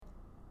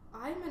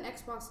am an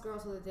Xbox girl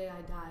to the day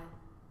I die.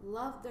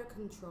 Love their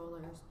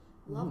controllers.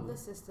 Love the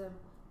system.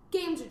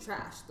 Games are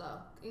trash, though,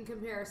 in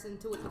comparison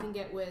to what you can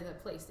get with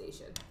a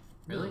PlayStation.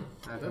 Really?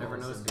 I've never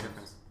noticed the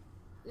difference.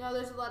 No,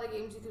 there's a lot of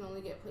games you can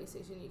only get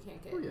PlayStation you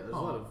can't get. Oh, yeah, there's a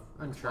lot of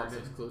Uncharted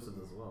exclusives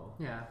as well.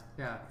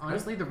 Yeah.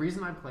 Honestly, the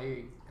reason I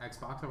play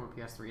Xbox over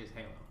PS3 is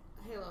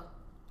Halo.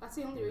 That's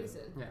the only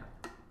reason. Yeah.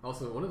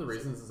 Also, one of the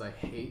reasons is I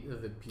hate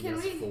the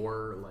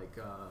PS4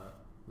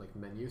 like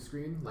menu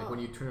screen. Like when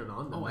you turn it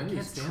on, the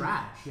menu's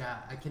trash. Yeah,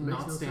 I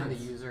cannot stand the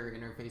user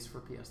interface for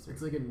PS3.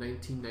 It's like a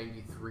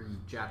 1993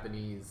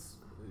 Japanese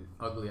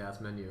ugly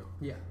ass menu.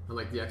 Yeah. And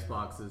like the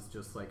Xbox is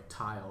just like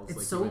tiles. It's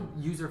like so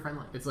user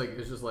friendly. It's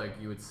just like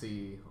you would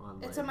see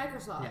on. Like, it's a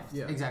Microsoft.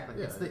 Yeah, exactly.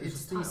 Yeah,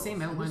 it's the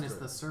same outline as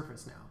the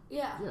Surface now.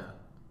 Yeah. Yeah.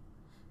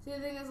 See, the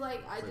thing is,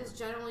 like, I just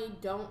generally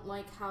don't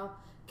like how.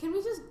 Can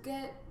we just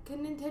get?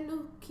 Can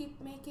Nintendo keep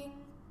making?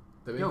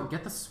 Yo,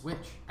 get the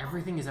Switch.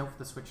 Everything is out for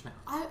the Switch now.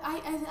 I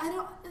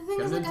don't. The thing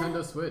get is, a like,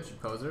 Nintendo Switch,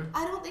 poser.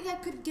 I don't think I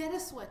could get a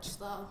Switch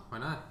though. Why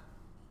not?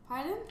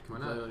 Pardon? You can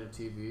play it on your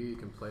TV. You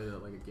can play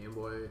it like a Game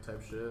Boy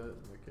type shit.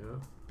 Like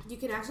You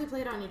can actually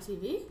play it on your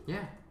TV.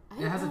 Yeah.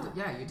 It has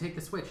you take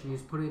the Switch and you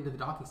just put it into the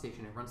docking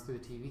station. It runs through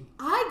the TV.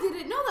 I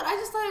didn't know that. I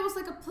just thought it was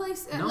like like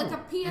a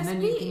PSP. And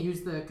then you can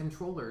use the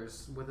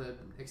controllers with an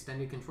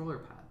extended controller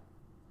pad,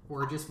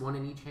 or just one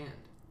in each hand.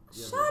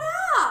 Yeah, Shut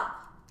up!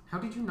 How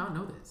did you not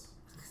know this?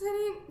 Because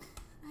I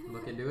didn't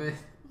look into it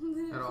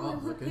at all.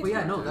 But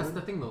yeah, no, that's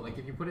the thing though. Like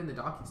if you put it in the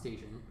docking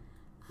station,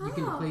 you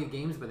can play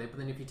games with it. But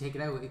then if you take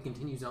it out, it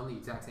continues on the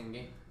exact same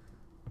game.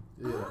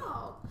 Yeah.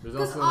 Oh,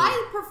 because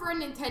I prefer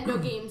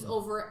Nintendo games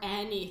over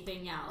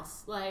anything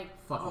else. Like,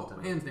 Nintendo.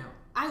 Hands down.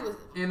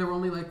 And they're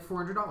only like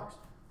 $400.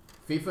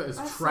 FIFA is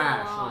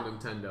trash on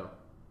Nintendo.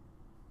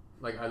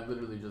 Like I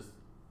literally just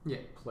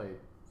play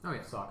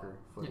soccer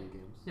footy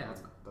games. Yeah,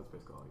 that's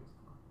basically all I use it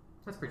for.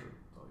 That's pretty true.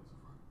 That's all I use it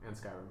for. And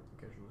Skyrim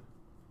occasionally.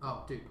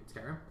 Oh, dude,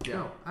 Skyrim? Yeah.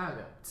 No,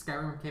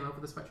 Skyrim came out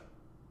for the Switch.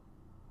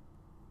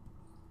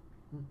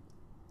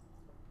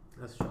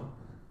 That's chill.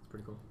 It's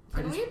pretty cool.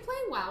 Can we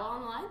play WoW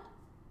online?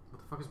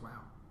 What the fuck is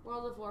WoW?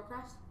 World of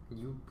Warcraft.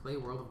 You play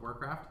World of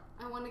Warcraft?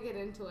 I want to get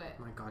into it.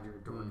 My god, you're a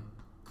dork.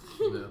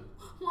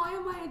 Why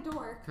am I a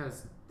dork?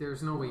 Because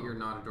there's no way you're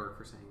not a dork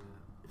for saying that.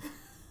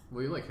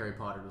 Well, you like Harry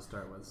Potter to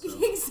start with. So.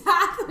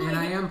 Exactly. And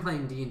I am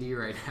playing D&D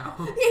right now.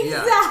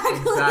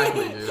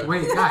 Exactly, dude.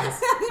 Wait, guys.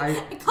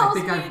 It calls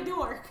me a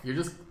dork. You're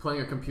just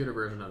playing a computer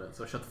version of it,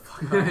 so shut the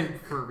fuck up.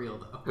 For real,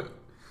 though.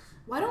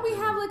 Why don't we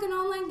have like an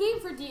online game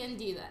for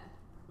D&D then?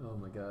 Oh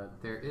my god.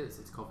 There is.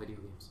 It's called video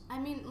games. I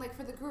mean, like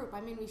for the group.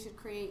 I mean, we should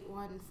create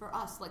one for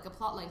us, like a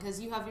plotline,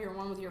 because you have your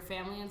one with your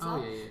family and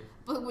stuff. Oh, yeah.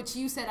 But which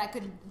you said I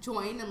could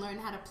join and learn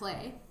how to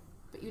play,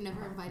 but you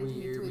never invited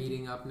me to it. We're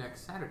meeting up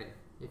next Saturday.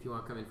 If you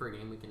want to come in for a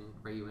game, we can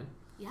bring you in.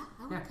 Yeah,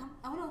 I want to come.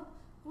 I want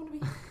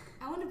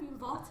to be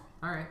involved.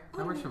 All right,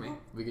 that works for me.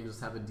 We can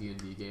just have a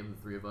D&D game,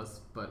 the three of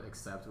us, but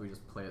except we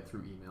just play it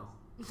through email.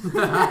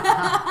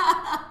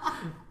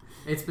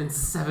 It's been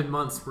 7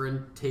 months. We're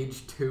in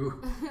stage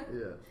 2.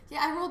 Yeah,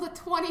 I rolled a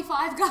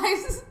 25,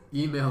 guys.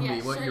 Email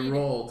me what you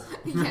rolled.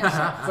 Yeah, sure.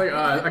 It's like,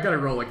 I gotta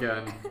roll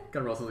again.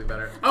 Gotta roll something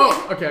better.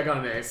 Oh, okay, I got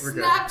an A. We're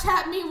good.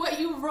 Snapchat me what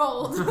you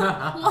rolled.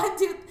 1,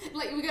 2,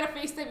 like we gotta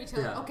FaceTime each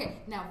other. Yeah. Okay,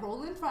 now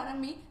roll in front of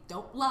me.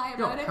 Don't lie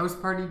about it. House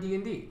party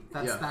D&D.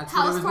 That's House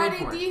what it was made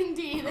party for.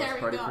 D&D. There we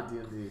go. House party for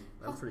D&D.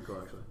 That's pretty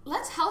cool, actually.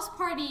 Let's house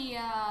party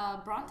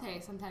Bronte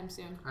sometime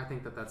soon. I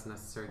think that's a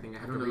necessary thing. I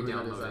have I to don't know who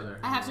that is re-download it. either.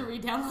 I have to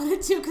re-download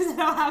it too because I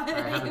don't have it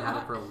I haven't anymore. had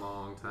it for a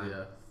long time.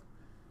 Yeah.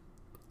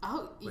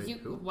 Oh,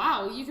 Wait, who?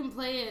 wow! You can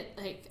play it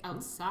like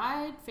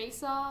outside,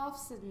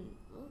 face-offs, and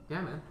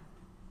Yeah, man.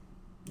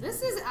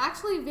 this is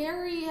actually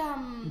very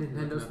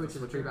Nintendo Switch is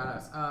pretty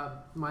badass.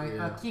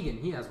 Keegan,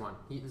 he has one.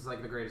 He is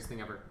like the greatest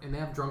thing ever, and they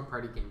have drunk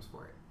party games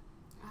for it.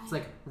 It's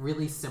like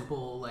really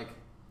simple, like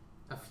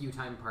a few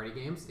time party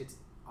games. It's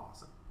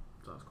awesome.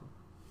 Sounds cool.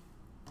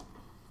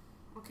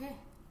 Okay.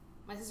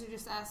 My sister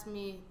just asked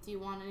me, "Do you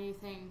want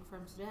anything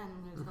from Sudan?"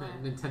 I'm gonna tell her.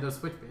 Nintendo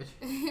Switch, bitch.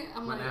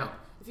 I'm What like, now?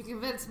 if you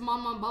convince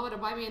Mama and Baba to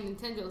buy me a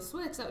Nintendo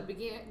Switch, that would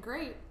be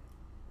great.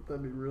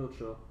 That'd be real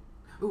chill.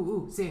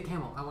 Ooh, say a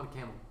camel. I want a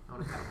camel.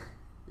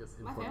 Yes,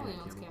 My family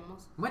owns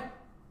camels. What?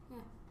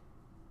 Yeah.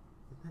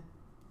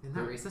 Isn't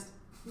that racist?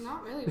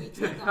 Not really. We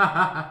trade them.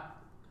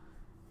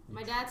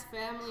 My dad's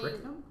family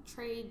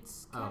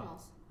trades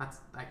camels. That's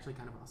actually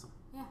kind of awesome.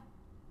 Yeah.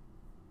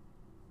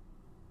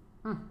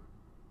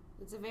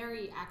 It's a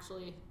very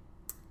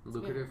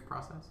lucrative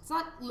process. It's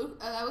not.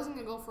 I wasn't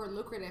gonna go for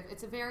lucrative.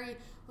 It's a very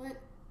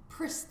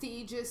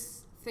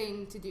prestigious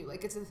thing to do.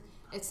 Like it's something.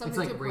 It's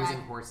like to raising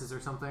brag. horses or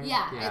something.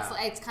 Yeah.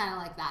 It's kind of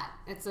like that.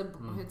 It's a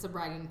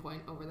bragging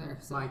point over there.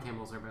 So. My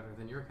camels are better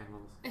than your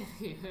camels.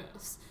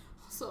 Yes.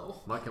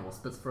 So. My camel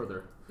spits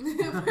further.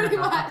 Pretty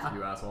much.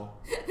 You asshole.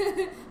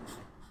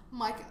 And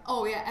my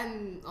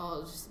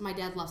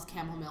dad loves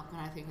camel milk,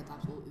 and I think it's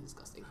absolutely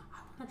disgusting.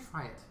 I want to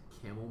try it.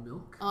 Camel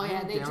milk? Oh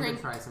yeah, they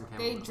try some camel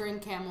They milk.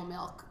 drink camel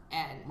milk,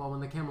 and well, when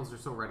the camels are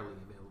so readily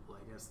available,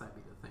 I guess that'd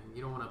be the thing.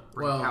 You don't want to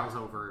bring cows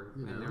over,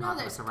 and they're not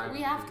going to survive.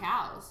 We have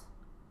cows.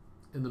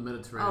 In the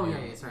Mediterranean.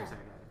 Oh yeah. Sorry.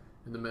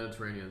 In the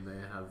Mediterranean,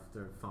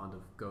 they're fond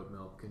of goat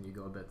milk, and you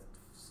go a bit.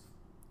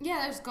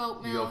 Yeah, there's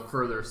goat milk. You go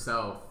further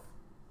south,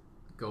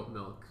 goat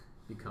milk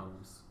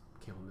becomes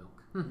camel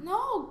milk.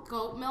 No,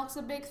 goat milk's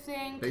a big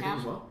thing. Big thing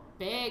as well?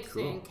 Big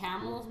thing.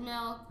 Camel's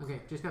milk.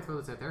 Okay, just gotta throw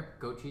this out there.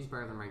 Goat cheese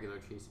better than regular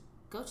cheese.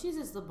 Goat cheese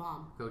is the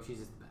bomb. Goat cheese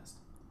is the best.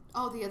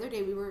 Oh, the other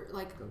day we were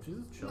like... Goat cheese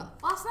is chill.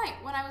 Last night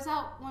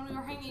when we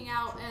were hanging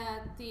out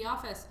at the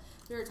office,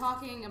 we were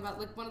talking about,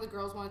 like, one of the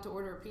girls wanted to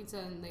order a pizza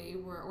and they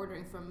were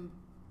ordering from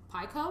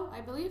Pico,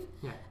 I believe.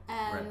 Yeah.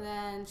 And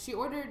then she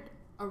ordered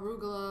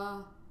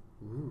arugula,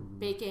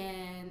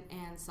 bacon,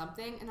 and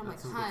something. And I'm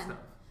like,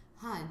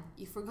 hun,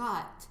 you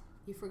forgot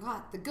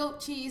the goat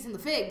cheese and the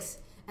figs.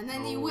 And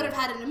then you would have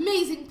had an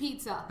amazing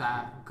pizza.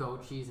 That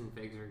goat cheese and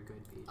figs are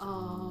good pizza.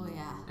 Oh,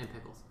 yeah. And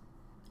pickles.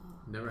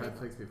 Never had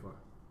figs before.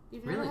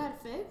 You've never had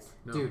figs?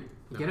 No, Dude,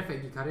 you get a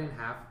fig, you cut it in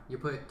half, you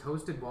put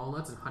toasted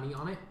walnuts and honey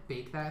on it,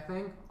 bake that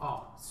thing.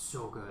 Oh,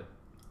 so good.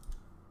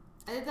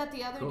 I did that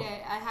the other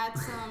day. I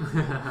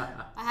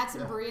had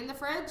some brie in the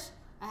fridge.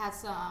 I had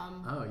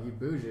some. Oh, you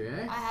bougie,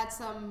 eh? I had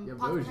some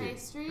puff bougie.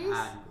 pastries.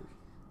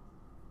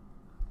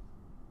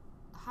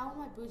 How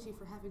am I bougie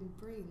for having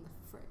brie in the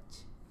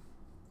fridge?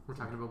 We're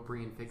talking about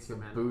brie and figs,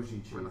 man. Bougie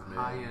cheese, We're man.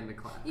 high end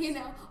class. You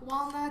know,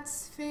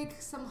 walnuts, fig,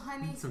 some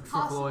honey, some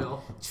truffle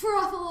oil.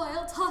 Truffle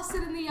oil, toss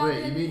it in the oven.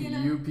 Wait, you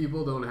mean you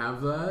people don't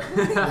have that in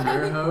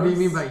your house? What do you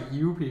mean by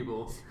you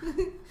people?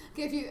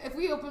 Okay, if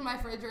we open my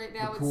fridge right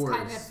now, it's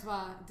kind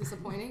of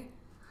disappointing.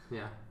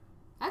 Yeah.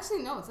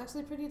 Actually, no, it's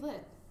actually pretty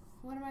lit.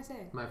 What am I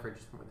saying? My fridge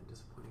is more than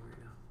disappointing right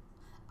now.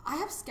 I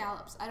have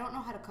scallops. I don't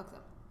know how to cook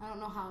them. I don't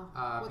know how.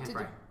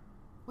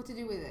 What to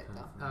do with it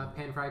though?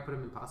 Pan fry, put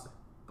them in pasta.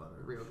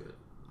 Butter. Real good.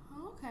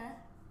 Oh, okay.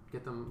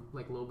 Get them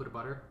like a little bit of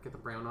butter. Get the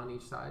brown on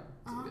each side.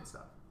 Some good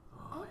stuff.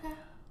 Oh, okay.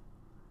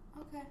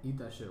 Yeah. Okay. Eat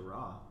that shit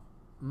raw.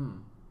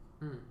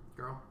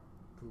 Girl.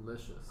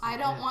 Delicious. I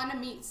don't want to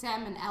meet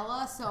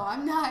salmonella, so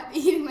I'm not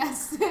eating that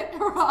shit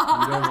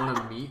raw. You don't want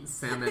to meet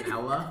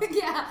salmonella?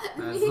 Yeah.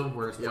 That's the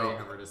worst way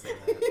ever to say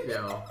that.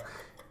 Yo.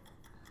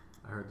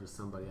 I heard there's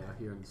somebody out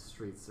here in the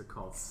streets. They're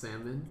called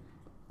Salmon.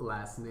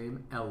 Last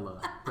name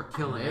Ella. For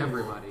killing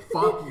everybody.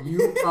 Fuck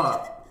you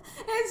up.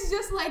 It's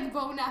just like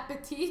Bon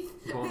Appetit.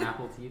 Bon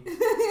apple teeth.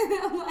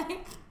 I'm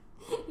like,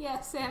 yeah,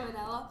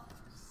 salmonella.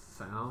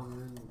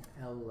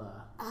 Salmonella.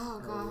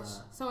 Oh gosh.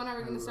 So when are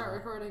we going to start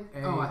recording?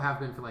 I have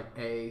been for like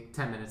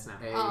 10 minutes now.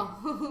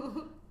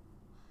 Oh.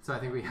 So I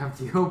think we have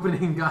the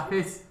opening,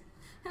 guys.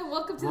 And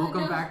welcome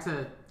back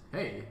to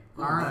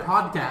our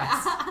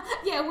podcast.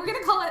 Yeah, we're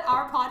gonna call it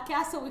our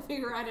podcast till we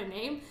figure out a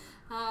name.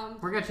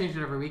 We're gonna change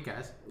it every week,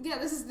 guys. Yeah,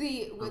 this is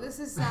the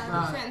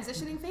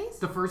transitioning phase.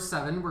 The first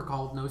 7 were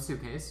called No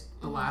Suitcase.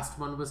 The last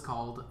one was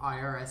called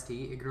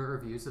IRST,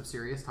 Ignorant Reviews of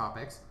Serious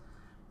Topics.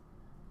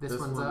 This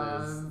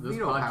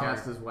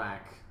podcast is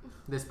whack.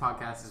 This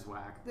podcast is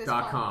whack.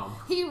 .com.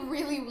 He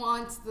really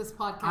wants this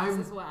podcast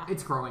is whack.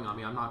 It's growing on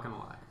me, I'm not gonna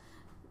lie.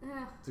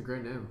 Yeah. It's a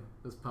great name.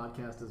 This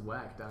podcast is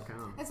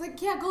whack.com. It's like,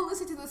 yeah, go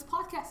listen to this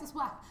podcast is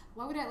whack.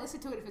 Why would I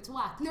listen to it if it's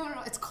whack? No,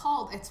 it's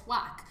called It's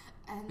Whack.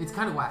 And it's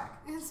kind of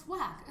whack. It's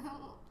whack.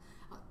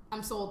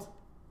 I'm sold.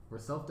 We're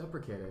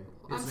self-deprecating.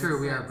 It's true,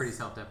 we are pretty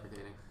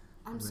self-deprecating.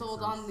 I'm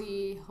sold on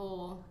the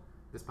whole...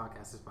 This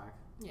podcast is whack.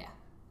 Yeah.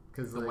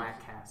 Because the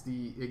whack cast.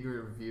 The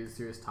ignorant reviews,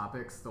 serious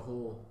topics, the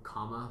whole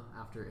comma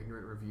after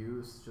ignorant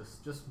reviews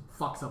just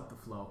fucks up the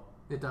flow.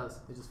 It does.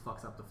 It just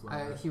fucks up the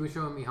flow. He was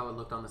showing me how it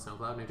looked on the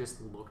SoundCloud, and it just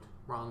looked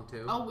wrong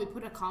too. Oh, we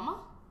put a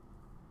comma?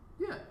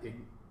 Yeah.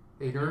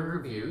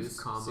 Ignorant reviews,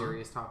 comma,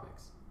 serious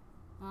topics.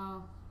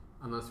 Oh.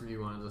 Unless you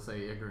wanted to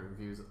say ignorant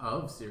reviews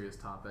of serious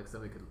topics,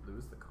 then we could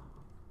lose the comma.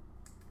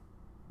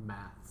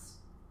 Maths.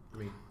 I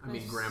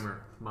mean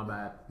grammar. My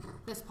bad.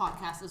 This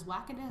podcast is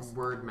whack. It is.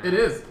 Word math. It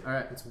is. All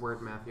right. It's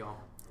word math, y'all.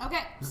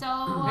 Okay, so...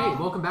 Hey,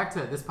 welcome back to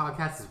This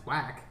Podcast is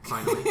Whack,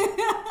 finally.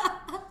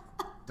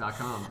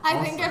 .com.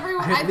 I think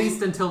everyone... At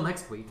least until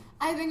next week.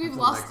 I think we've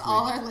lost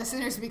all our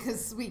listeners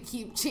because we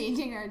keep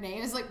changing our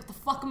names. Like, what the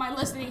fuck am I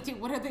listening to?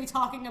 What are they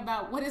talking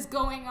about? What is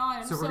going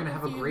on? So we're going to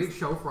have a great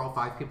show for all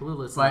 5 people who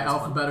listen. By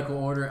alphabetical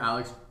order,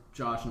 Alex,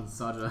 Josh, and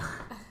Saja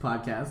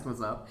podcast. What's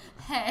up?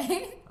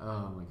 Hey.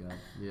 Oh my god.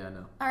 Yeah,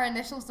 no. Our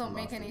initials don't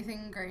make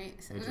anything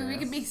great. So we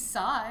could be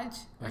Saj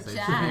or Jazz.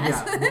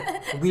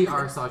 Yeah, we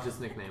are Saj's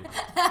nickname.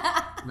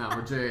 No,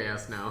 we're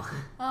JAS now.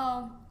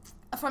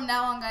 From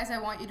now on, guys, I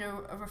want you to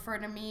refer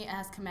to me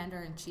as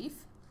Commander-in-Chief.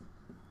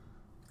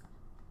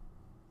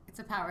 It's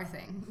a power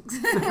thing.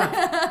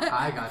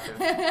 I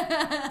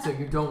gotcha. So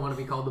you don't want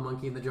to be called the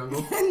monkey in the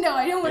jungle? No,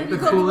 I don't want to be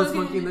the called coolest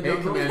monkey in the Hey,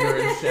 jungle.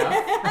 Commander-in-Chef.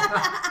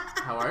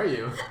 How are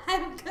you?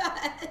 I'm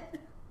good.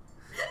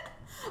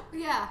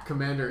 Yeah.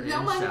 Commander-in-Chef.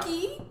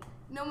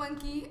 No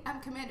monkey.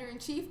 I'm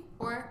Commander-in-Chief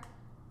or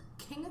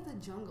King of the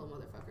Jungle,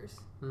 motherfuckers.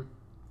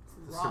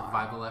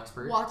 Survival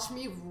expert. Watch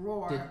me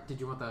roar. Did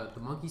you want the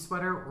monkey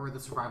sweater or the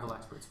survival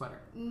expert sweater?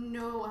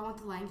 No, I want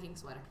the Lion King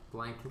sweater.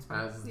 Lion King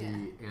sweater? As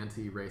the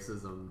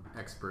anti-racism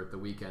expert, The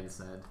Weeknd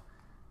said,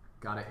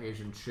 got an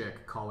Asian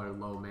chick, call her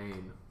lo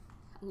mein.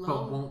 Low.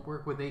 But won't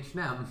work with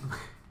H&M.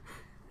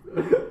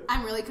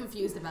 really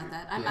confused about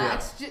that. I'm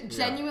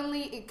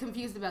genuinely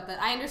confused about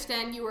that. I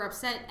understand you were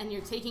upset and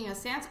you're taking a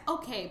stance.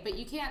 Okay, but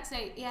you can't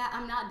say, yeah,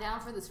 I'm not down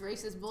for this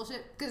racist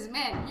bullshit. Because,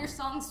 man, your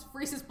song's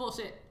racist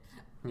bullshit.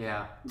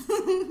 Yeah.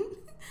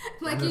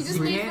 Like, you just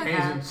made fun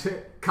Asian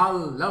chick,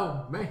 call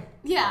me.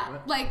 Yeah,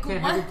 like,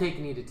 Can't what? have your cake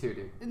and eat it too,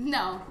 dude.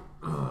 No.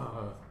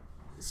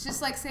 It's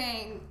just like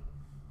saying,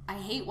 I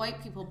hate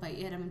white people, but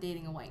yet I'm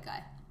dating a white guy.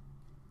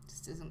 It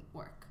just doesn't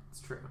work.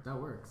 It's true. That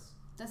works.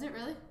 Does it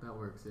really? That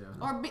works, yeah.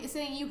 Or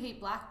saying you hate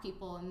black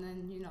people and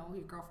then, you know,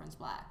 your girlfriend's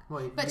black.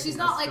 Well, but she's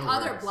not like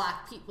other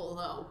black people,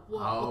 though.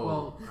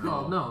 Whoa.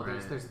 Well, no.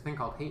 There's a thing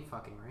called hate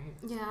fucking, right?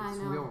 Yeah, it's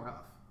I know. real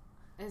rough.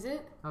 Is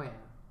it? Oh, yeah.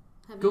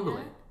 Have Google you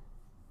it.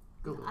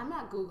 Google it. I'm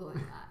not Googling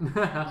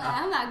that.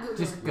 I'm not Googling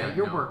Just get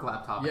your work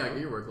laptop. Yeah, get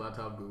your work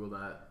laptop, Google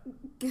that.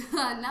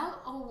 No?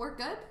 Oh, we're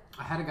good?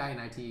 I had a guy in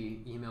IT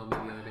email me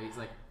the other day. He's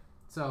like,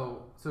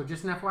 so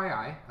just an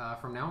FYI,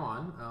 from now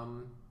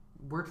on,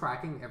 we're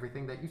tracking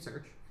everything that you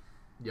search.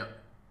 Yep.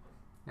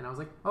 And I was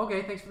like,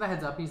 okay, thanks for the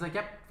heads up. And he's like,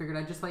 yep, figured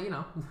I'd just let you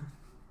know.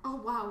 Oh,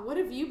 wow. What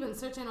have you been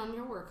searching on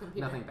your work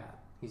computer? Nothing bad.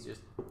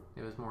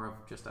 It was more of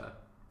just a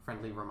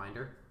friendly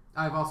reminder.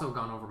 I've also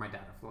gone over my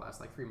data for the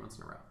last 3 months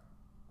in a row.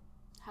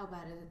 How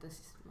bad is it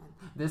this month?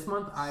 This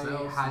month I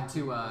had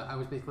to, I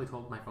was basically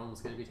told my phone was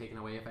going to be taken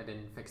away if I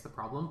didn't fix the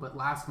problem. But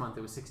last month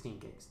it was 16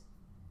 gigs.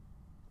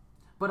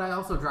 But I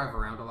also drive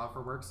around a lot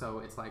for work, so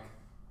it's like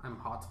I'm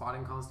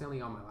hotspotting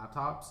constantly on my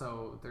laptop,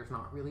 so there's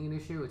not really an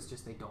issue. It's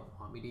just they don't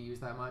want me to use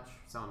that much,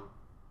 so I'm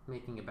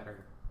making a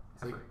better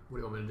effort. What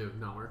do you want me to do?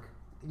 Not work?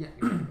 Yeah.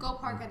 Go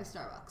park at a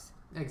Starbucks.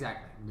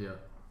 Exactly. Yeah.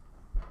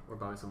 Or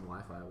buy some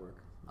Wi-Fi at work.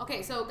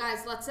 Okay, so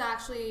guys, let's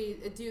actually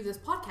do this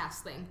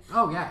podcast thing.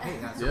 Oh, yeah. Hey,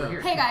 that's over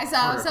here. Hey, guys,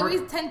 so we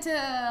tend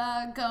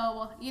to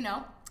go,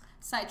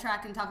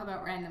 sidetrack and talk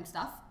about random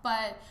stuff,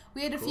 but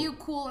we had a few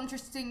cool,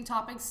 interesting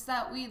topics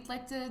that we'd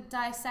like to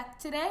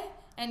dissect today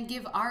and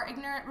give our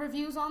ignorant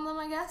reviews on them,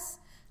 I guess.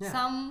 Yeah.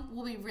 Some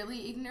will be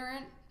really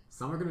ignorant.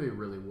 Some are going to be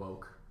really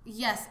woke.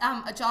 Yes,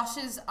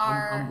 Josh's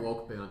are... I'm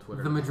woke banned on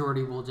Twitter. The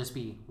majority will just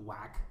be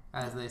whack,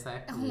 as they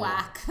say.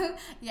 Whack.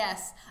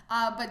 Yes.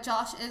 But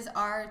Josh is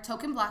our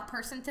token black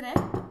person today.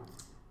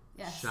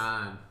 Yes.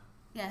 Shine.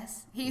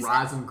 Yes. He's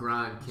rise and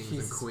grind, kings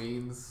and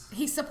queens.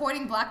 He's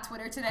supporting Black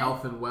Twitter today.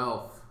 Health and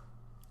wealth.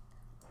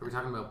 Are we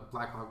talking about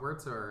Black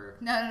Hogwarts or...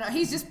 No.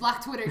 He's just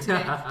Black Twitter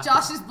today.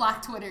 Josh is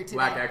Black Twitter today.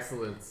 Black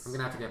excellence. I'm going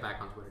to have to get back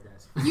on Twitter,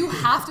 guys. You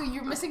have to.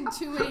 You're missing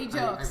too many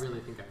jokes. I really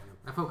think I am.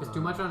 I focus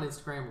too much on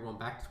Instagram. We're going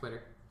back to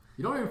Twitter.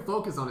 You don't even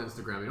focus on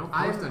Instagram. You don't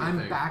post anything.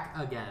 I'm back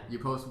again. You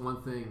post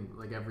one thing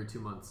every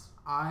 2 months.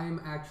 I'm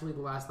actually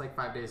the last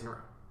 5 days in a row.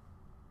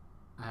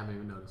 I haven't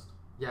even noticed.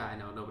 Yeah, I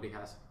know. Nobody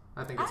has.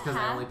 I think it's because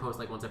I only post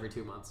once every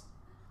 2 months.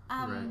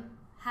 Right.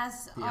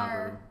 Has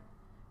our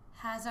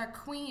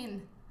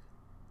queen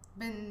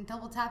been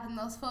double tapping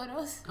those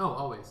photos? Oh,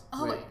 always.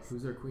 Always. Wait,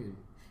 who's our queen?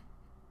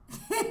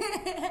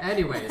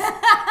 Anyways,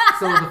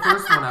 so the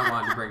first one I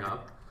wanted to bring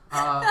up,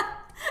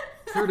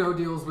 Trudeau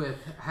deals with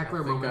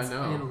heckler moments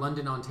in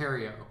London,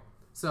 Ontario.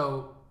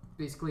 So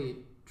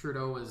basically,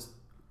 Trudeau was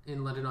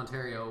in London,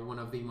 Ontario, one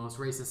of the most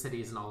racist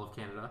cities in all of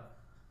Canada.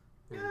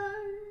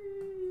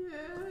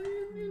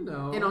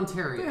 In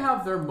Ontario. They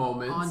have their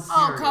moments.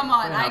 Oh, come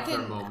on. They have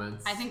their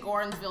moments. I think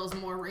Orangeville's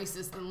more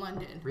racist than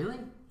London. Really?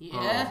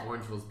 Yeah. Oh,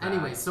 Orangeville's bad.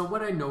 Anyway, so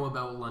what I know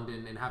about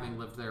London and having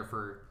lived there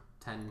for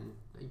 10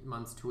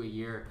 months to a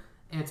year,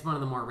 it's one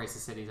of the more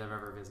racist cities I've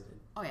ever visited.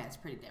 Oh, yeah, it's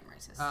pretty damn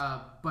racist.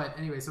 But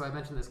anyway, so I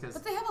mentioned this because...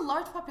 But they have a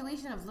large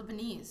population of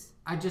Lebanese.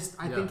 I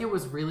think it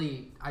was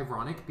really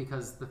ironic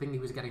because the thing he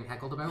was getting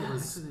heckled about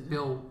was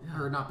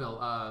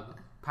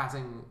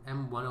passing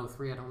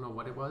M103. I don't know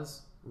what it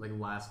was.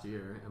 Last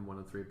year,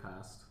 M103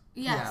 passed.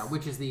 Yes. Yeah,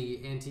 which is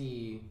the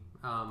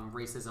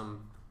anti-racism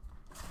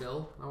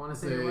bill, I want to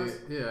say it was.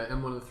 Yeah,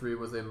 M103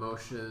 was a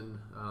motion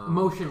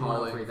Motion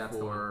calling 103, that's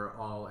for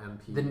all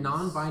MPs. The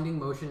non-binding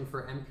motion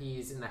for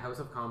MPs in the House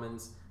of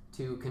Commons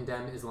to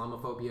condemn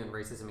Islamophobia and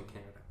racism in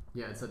Canada.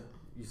 Yeah,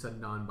 you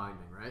said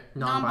non-binding, right?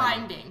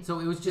 Non-binding. So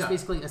it was just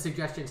basically a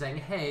suggestion saying,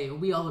 hey,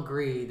 we all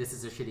agree this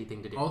is a shitty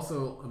thing to do.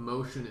 Also, a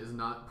motion is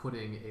not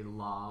putting a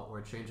law or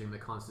changing the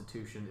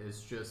Constitution.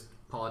 It's just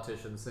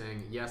politicians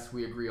saying, yes,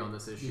 we agree on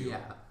this issue. Yeah.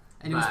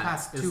 And it was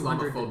passed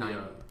 290.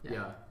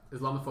 Yeah.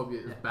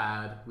 Islamophobia is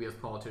bad. We as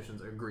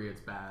politicians agree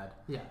it's bad.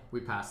 Yeah. We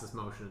passed this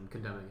motion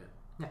condemning it.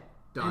 Yeah.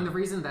 Done. And the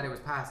reason that it was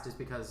passed is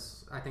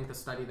because I think the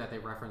study that they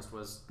referenced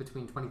was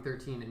between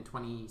 2013 and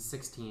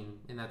 2016,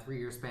 in that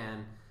 3-year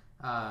span,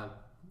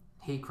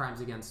 hate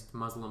crimes against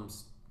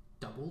Muslims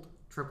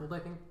tripled, I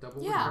think.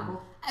 Doubled or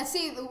tripled.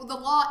 See, the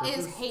law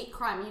is hate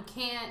crime. You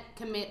can't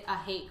commit a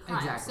hate crime.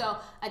 Exactly. So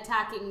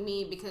attacking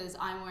me because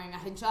I'm wearing a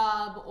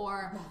hijab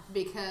or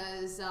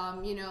because,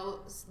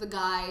 the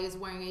guy is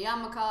wearing a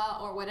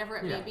yarmulke or whatever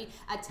it may be,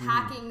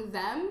 attacking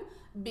them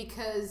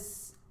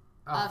because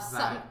of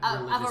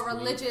a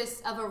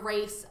religious, of a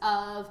race,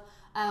 of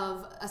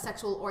a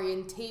sexual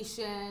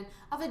orientation,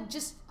 of a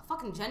just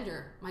fucking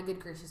gender. My good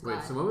gracious God.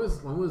 Wait, so when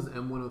was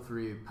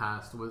M103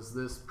 passed? Was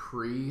this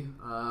pre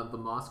the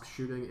mosque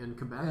shooting in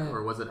Quebec,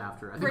 or was it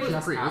after? I think it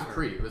was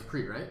pre. It was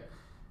pre, right?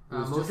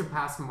 Motion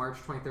passed March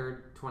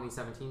 23rd,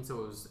 2017,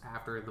 so it was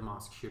after the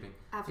mosque shooting.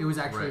 It was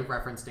actually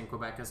referenced in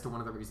Quebec as to one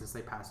of the reasons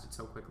they passed it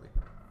so quickly.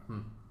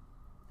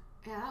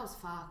 Yeah, that was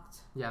fucked.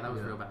 Yeah, that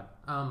was real bad.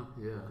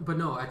 But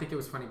no, I think it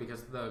was funny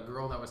because the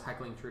girl that was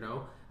heckling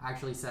Trudeau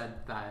actually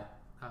said that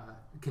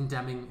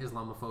condemning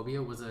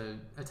Islamophobia was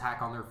an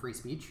attack on their free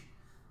speech,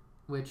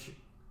 which,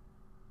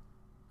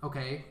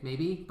 okay,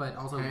 maybe, but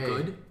also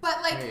good.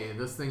 But like, hey,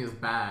 this thing is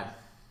bad.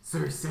 So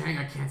you're saying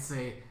I can't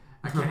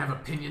have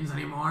opinions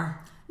anymore?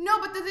 No,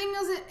 but the thing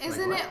is,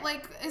 isn't it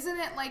like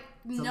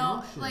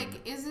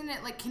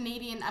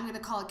Canadian, I'm going to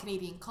call it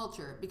Canadian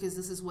culture because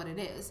this is what it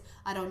is.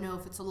 I don't know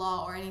if it's a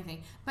law or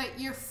anything. But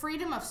your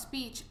freedom of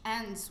speech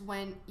ends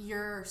when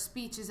your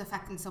speech is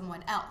affecting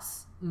someone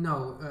else.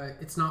 No,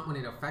 it's not when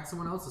it affects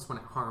someone else, it's when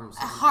it harms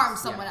someone else. Harms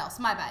someone else,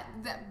 my bad.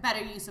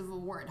 Better use of a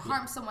word.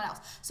 Harms someone else.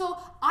 So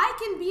I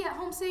can be at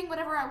home saying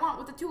whatever I want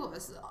with the two of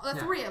us,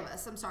 three of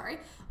us, I'm sorry.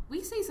 We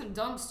say some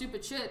dumb,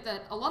 stupid shit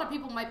that a lot of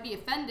people might be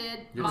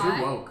offended by. You're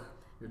too woke.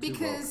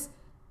 Because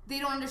they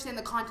don't understand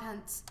the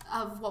contents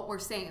of what we're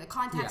saying, the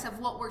context of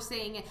what we're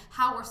saying and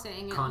how we're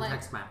saying it.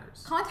 Context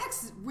matters.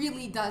 Context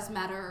really does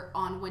matter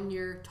on when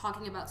you're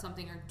talking about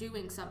something or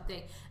doing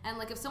something. And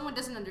like if someone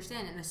doesn't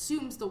understand and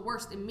assumes the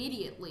worst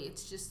immediately,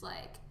 it's just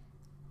like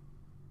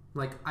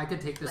I could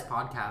take this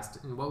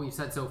podcast and what we've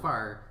said so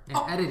far and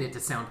edit it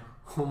to sound,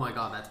 oh my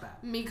God, that's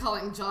bad. Me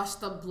calling Josh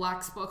the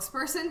black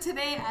spokesperson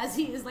today as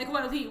he is like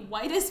one of the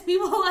whitest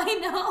people I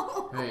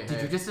know.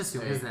 Did you just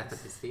assume his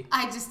ethnicity?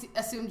 I just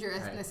assumed your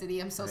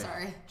ethnicity. I'm so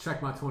sorry.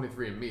 Check my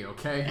 23andMe,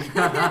 okay?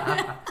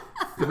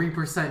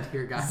 3%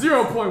 here, guys.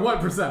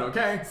 0.1%,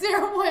 okay?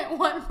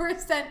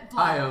 0.1%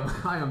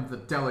 black. I am the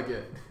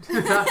delegate.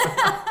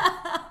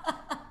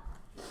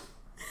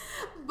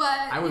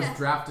 But I was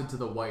drafted to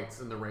the whites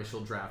in the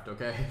racial draft,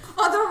 okay?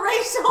 Oh, the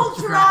racial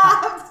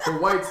draft! The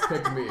whites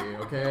picked me,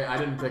 okay? I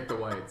didn't pick the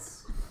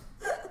whites.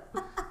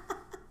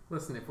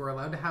 Listen, if we're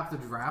allowed to have the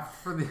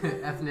draft for the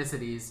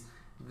ethnicities,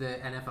 the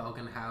NFL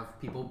can have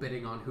people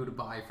bidding on who to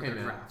buy for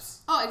their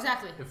drafts. Oh,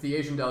 exactly. If the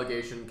Asian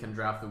delegation can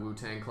draft the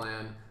Wu-Tang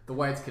Clan, the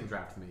whites can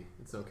draft me.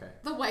 It's okay.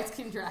 The whites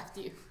can draft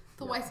you.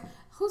 The whites...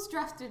 Who's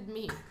drafted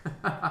me?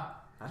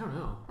 I don't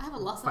know. I have a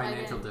loss of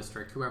Financial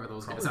district, whoever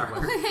those guys are.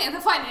 The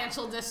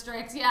financial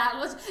district, yeah.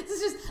 Let's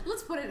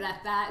put it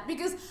at that.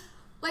 Because,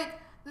 like,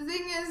 the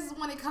thing is,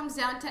 when it comes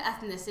down to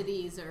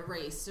ethnicities or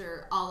race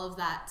or all of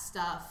that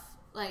stuff,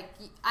 like,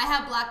 I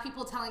have black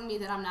people telling me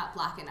that I'm not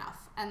black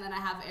enough. And then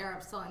I have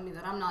Arabs telling me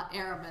that I'm not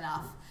Arab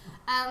enough.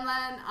 And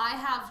then I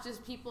have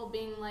just people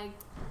being like...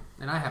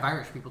 And I have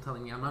Irish people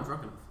telling me I'm not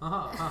drunk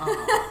enough.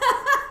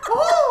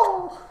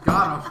 Ooh!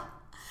 Got him.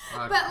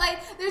 But,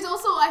 like, there's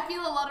also, I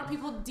feel a lot of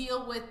people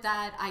deal with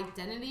that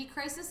identity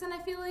crisis, and I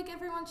feel like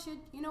everyone should,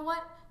 you know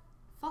what?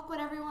 Fuck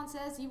what everyone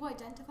says. You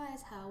identify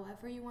as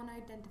however you want to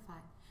identify.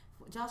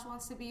 If Josh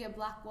wants to be a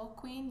black woke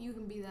queen, you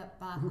can be that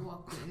black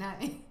woke queen.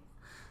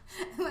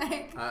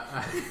 Like... all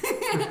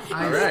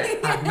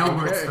right. I have no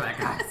words for that,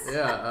 guys.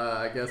 Yeah,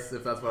 I guess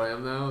if that's what I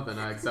am now, then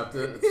I accept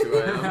it. It's who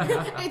I am.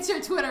 It's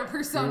your Twitter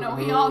persona.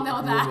 We all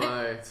know that. Who am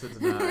I to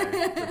deny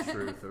the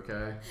truth,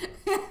 okay?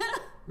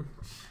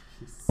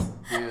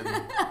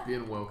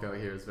 Being woke out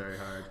here is very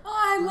hard. Oh,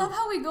 I love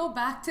how we go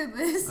back to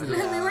this.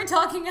 We were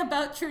talking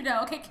about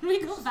Trudeau. Okay, can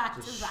we go back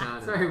to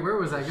that? Sorry, where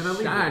was I gonna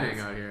leave? Shining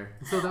out here.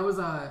 So that was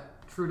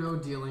Trudeau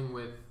dealing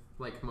with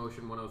like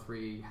Motion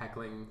 103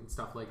 heckling and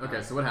stuff like that.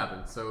 Okay, so what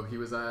happened? So he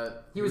was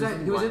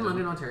in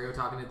London, Ontario,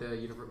 talking at the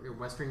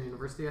Western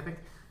University, I think.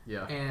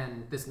 Yeah.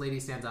 And this lady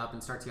stands up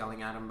and starts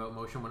yelling at him about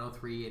Motion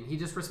 103, and he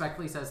just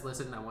respectfully says,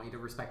 "Listen, I want you to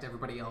respect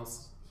everybody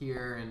else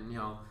here, and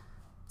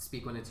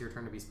speak when it's your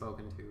turn to be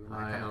spoken to." And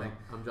that kind of thing.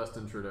 I'm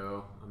Justin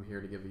Trudeau. I'm here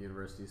to give a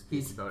university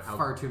speech about how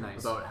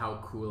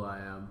cool I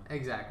am.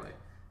 Exactly.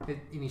 And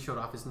he showed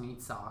off his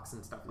neat socks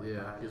and stuff like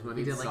that.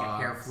 He did like a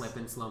hair flip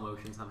in slow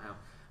motion somehow.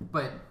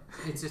 But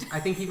it's just, I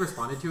think he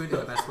responded to it in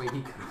the best way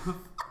he could have. The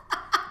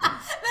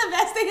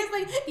best thing is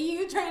like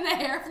you trying to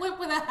hair flip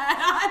with a hat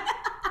on.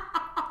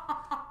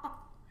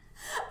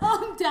 Oh,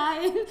 I'm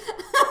dying.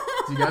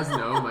 Do you guys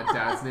know my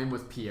dad's name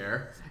was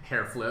Pierre?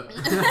 Hair flip.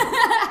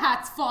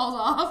 Hats falls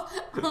off.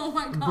 Oh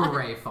my god.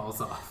 Beret falls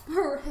off.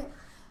 Beret.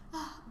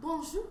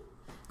 Bonjour.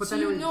 But then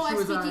she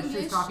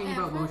was talking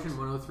about Motion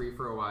 103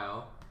 for a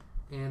while.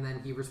 And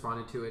then he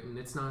responded to it, and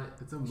it's not...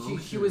 It's a motion.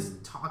 She was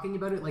talking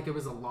about it like it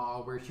was a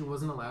law where she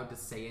wasn't allowed to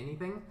say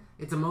anything.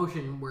 It's a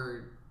motion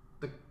where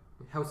the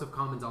House of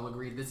Commons all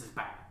agreed this is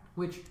bad.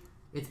 Which,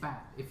 it's bad.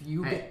 If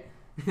you get...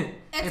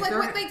 It's like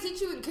what they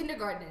teach you in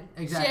kindergarten.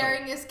 Exactly.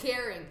 Sharing is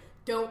caring.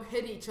 Don't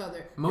hit each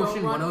other.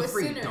 Motion don't run 103, with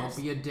sinners. don't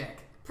be a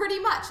dick. Pretty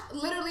much.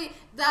 Literally,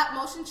 that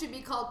motion should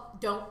be called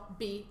Don't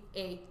Be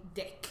a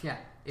Dick. Yeah.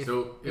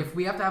 If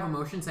we have to have a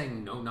motion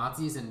saying no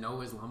Nazis and no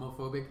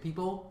Islamophobic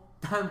people...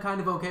 I'm kind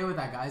of okay with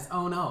that, guys.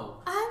 Oh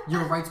no.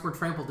 Your rights were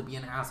trampled to be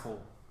an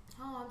asshole.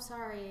 Oh, I'm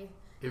sorry.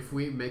 If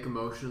we make a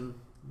motion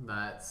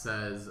that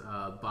says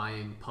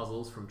buying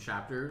puzzles from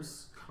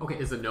chapters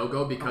is a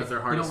no-go because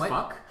they're hard as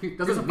fuck. It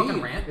doesn't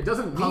mean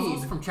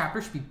puzzles from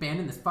chapters should be banned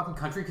in this fucking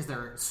country because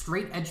they're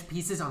straight edge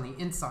pieces on the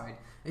inside.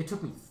 It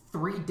took me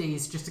 3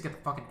 days just to get the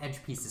fucking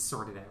edge pieces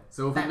sorted out.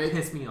 So if that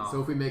pissed me off.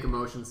 So if we make a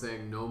motion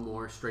saying no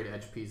more straight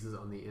edge pieces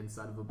on the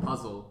inside of a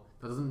puzzle,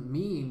 that doesn't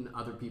mean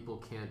other people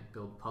can't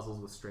build puzzles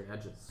with straight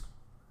edges.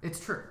 It's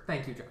true.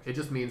 Thank you, Josh. It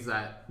just means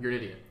that you're an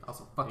idiot.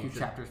 Also, fuck you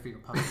chapters for your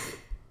puzzles.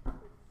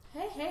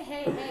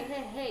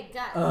 Hey,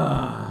 guys.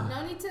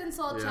 No need to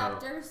insult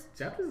chapters.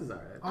 Chapters is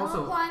alright. Also,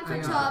 I'm applying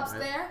for jobs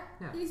there.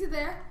 Yeah. Easy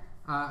there.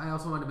 I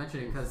also wanted to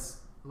mention it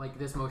because, like,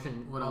 this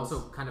motion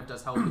also kind of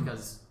does help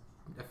because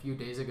a few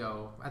days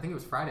ago, I think it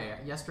was Friday,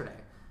 yesterday,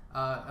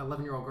 an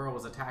 11-year-old girl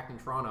was attacked in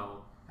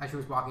Toronto as she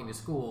was walking to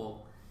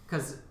school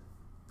because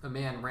a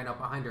man ran up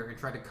behind her and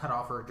tried to cut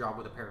off her hijab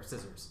with a pair of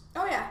scissors.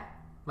 Oh, yeah.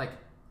 Like...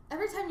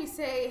 Every time you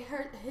say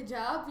her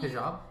hijab,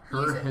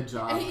 her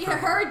hijab. I hear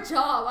her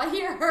job. I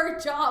hear her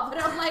job,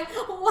 and I'm like,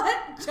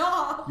 what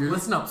job?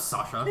 Listen up,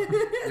 Sasha.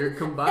 You're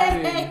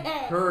combining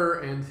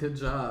her and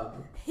hijab.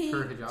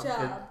 Her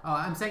hijab. Oh,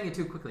 I'm saying it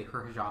too quickly.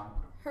 Her hijab.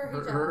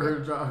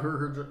 Her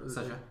hijab.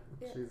 Sasha.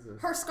 Yeah.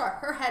 Her scarf.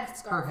 Her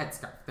headscarf. Her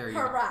headscarf. There you go.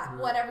 Her wrap.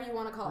 Whatever you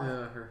want to call it.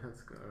 Yeah, her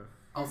headscarf.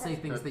 I'll say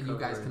things that you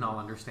guys can all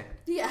understand.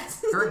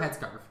 Yes. Her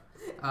headscarf.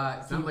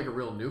 Sounds like a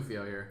real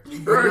Nufio here.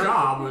 Her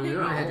job.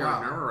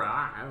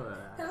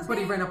 But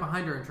he ran up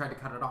behind her and tried to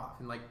cut it off,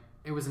 and like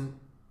it wasn't.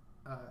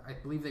 I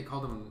believe they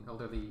called him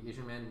elderly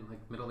Asian man, like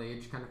middle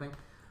age kind of thing.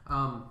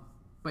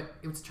 But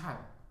it was a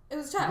child. It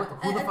was a child.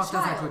 Who the fuck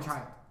does that to a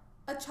child?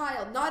 A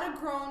child, not a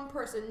grown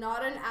person,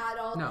 not an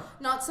adult,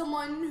 not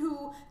someone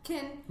who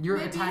can. You're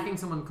attacking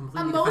someone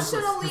completely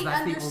emotionally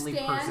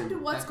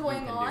understand what's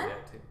going on.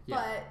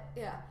 But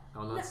yeah, I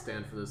will not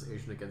stand for this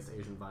Asian against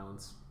Asian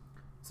violence.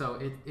 So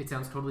it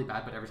sounds totally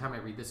bad, but every time I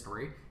read this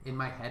story, in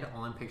my head,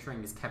 all I'm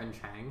picturing is Kevin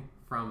Chang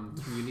from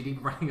Community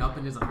running up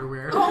in his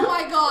underwear. Oh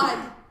my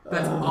god!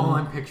 That's all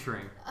I'm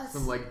picturing.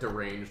 Some like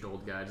deranged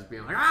old guy just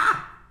being like,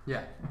 ah!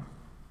 Yeah.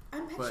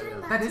 I'm picturing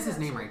that is his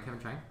name, right? Kevin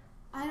Chang?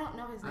 I don't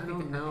know his name. I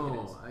don't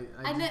know.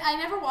 I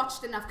never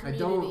watched enough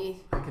Community.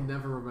 I can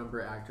never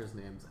remember actors'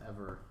 names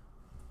ever.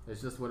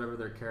 It's just whatever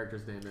their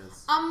character's name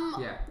is.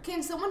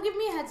 Can someone give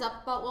me a heads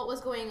up about what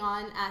was going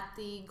on at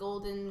the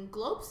Golden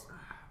Globes?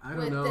 I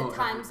don't know. With the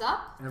Time's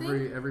Up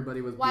thing?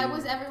 Everybody was. Why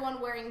was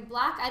everyone wearing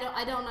black?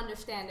 I don't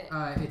understand it.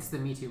 It's the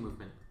Me Too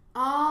movement.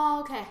 Oh,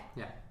 okay.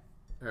 Yeah.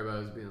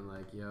 Everybody was being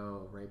like,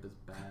 "Yo, rape is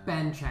bad."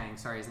 Ben Chang.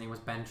 Sorry, his name was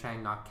Ben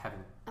Chang, not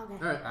Kevin. Okay. All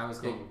right. I was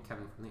getting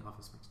Kevin from The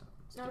Office mixed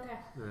up. Okay.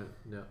 All right.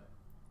 Yeah.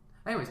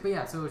 Anyways, but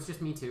yeah, so it's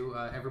just Me Too.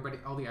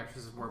 All the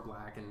actresses wore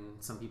black,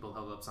 and some people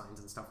held up signs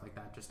and stuff like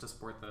that just to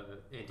support the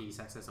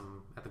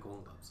anti-sexism at the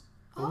Golden Globes.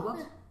 Golden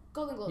Globes?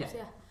 Golden Globes,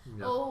 yeah.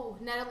 Oh,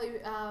 Natalie,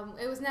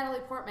 it was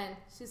Natalie Portman.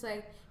 She's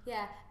like,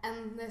 yeah,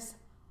 and this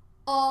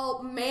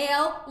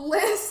all-male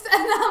list,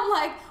 and I'm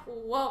like,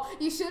 whoa.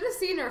 You should have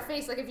seen her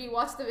face. Like, if you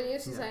watch the video,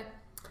 she's like,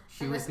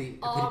 she was the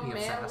epitome of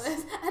sass.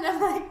 List. And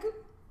I'm like,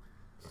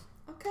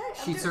 okay.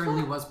 She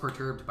certainly was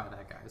perturbed by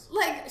that, guys.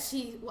 Like,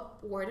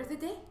 word of the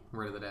day?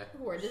 Word of the day.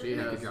 She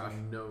has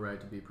no right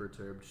to be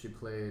perturbed. She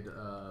played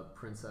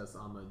Princess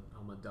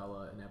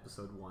Amidala in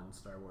Episode 1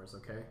 Star Wars,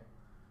 okay?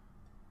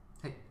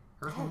 Hey,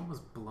 her home was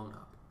blown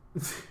up.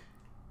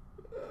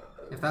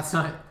 If that's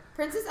not...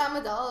 Princess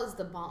Amidala is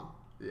the bomb.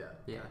 Yeah.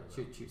 Yeah,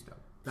 she was dope.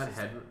 That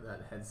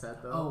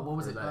headset though. Oh, what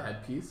was it? That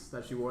headpiece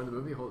that she wore in the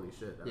movie. Holy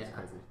shit, that was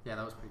crazy. Yeah,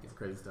 that was pretty good. That's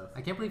crazy stuff.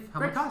 I can't believe how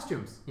Great much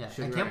costumes. Yeah,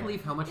 I can't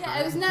believe how much.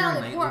 Yeah, it was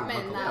Natalie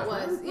Portman. That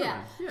was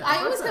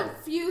I was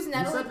confused.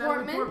 Natalie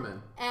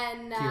Portman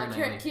and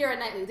Keira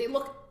Knightley. They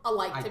look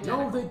alike to me.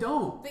 No, they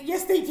don't.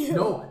 Yes, they do.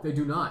 No, they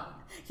do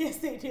not. Yes,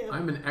 they do.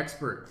 I'm an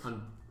expert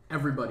on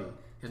everybody,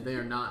 and they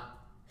are not.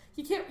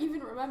 You can't even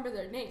remember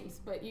their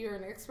names, but you're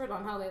an expert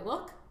on how they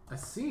look. I've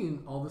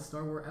seen all the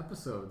Star Wars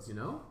episodes, you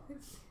know?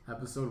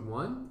 Episode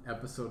 1,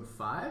 Episode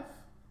 5,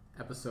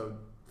 Episode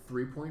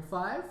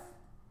 3.5.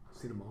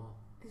 Seen them all.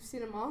 You've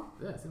seen them all?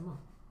 Yeah, I've seen them all.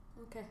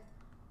 Okay.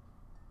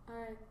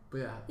 Alright. But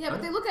yeah. Yeah,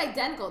 but they look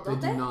identical, don't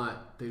they? They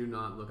do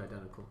not look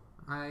identical.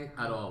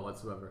 At all,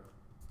 whatsoever.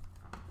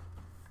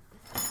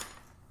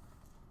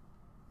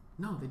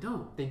 No, they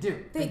don't. They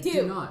do. They do.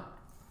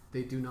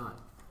 They do not.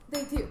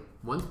 They do.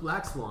 One's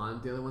Black Swan,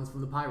 the other one's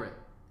from The Pirate.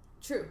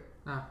 True.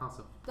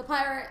 Also. The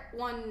pirate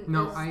one is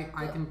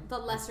the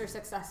lesser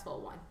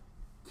successful one.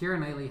 Keira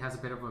Knightley has a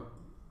bit of a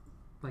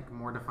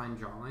more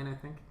defined jawline, I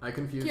think. I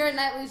confused. Keira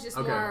Knightley's just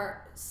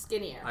more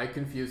skinnier. I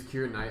confused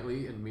Keira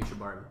Knightley and Misha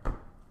Barton.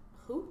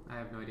 Who? I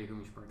have no idea who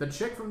Misha Barton is.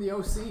 The chick from the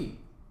OC.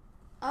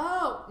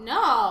 Oh,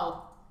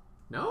 no.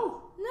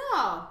 No?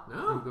 No.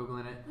 I'm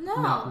Googling it. No.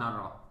 No, not at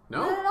all.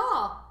 No? Not at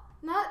all.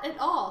 Not at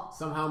all.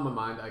 Somehow in my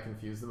mind I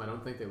confuse them. I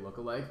don't think they look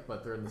alike,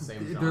 but they're in the same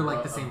genre. They're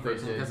like the same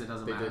person because it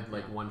doesn't matter. They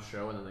did one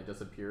show and then they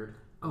disappeared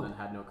and then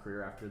had no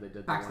career after they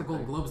did. Back to the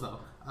Golden Globes though.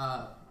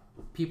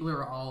 People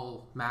are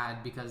all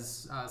mad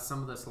because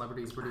some of the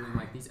celebrities were doing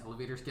these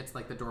elevator skits,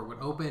 like the door would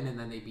open and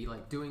then they'd be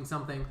doing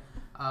something.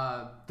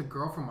 the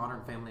girl from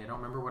Modern Family, I don't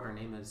remember what her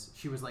name is.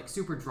 She was like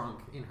super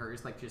drunk in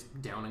hers, like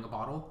just downing a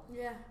bottle.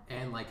 Yeah.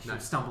 And like she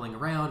was stumbling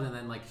around, and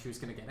then like she was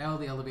gonna get out of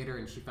the elevator,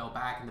 and she fell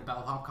back, and the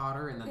bellhop caught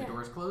her, and then the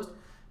doors closed.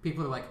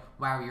 People are like,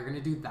 "Wow, you're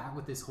gonna do that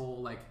with this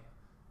whole like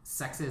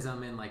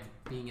sexism and like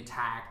being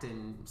attacked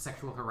and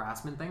sexual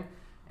harassment thing?"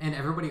 And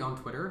everybody on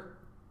Twitter,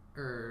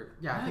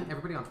 I think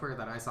everybody on Twitter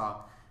that I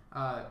saw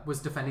was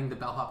defending the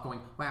bellhop,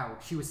 going, "Wow,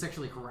 she was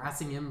sexually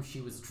harassing him.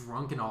 She was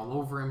drunk and all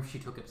over him. She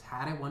took his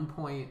hat at one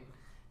point."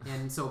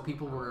 And so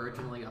people were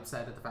originally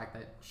upset at the fact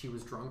that she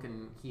was drunk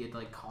and he had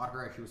like caught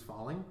her as she was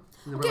falling.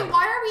 Okay,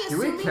 why are we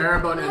assuming? Do we care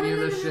about any of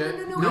this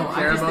shit? No, I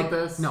care about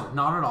this? No,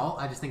 not at all.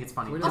 I just think it's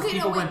funny. Because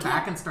people went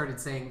back and started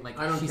saying like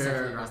she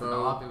sexually harassed the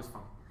bellhop. It was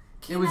funny.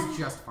 It was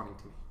just funny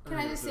to me. Can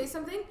I just say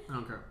something? I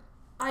don't care.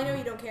 I know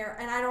you don't care,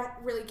 and I don't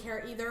really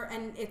care either,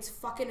 and it's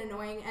fucking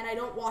annoying, and I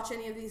don't watch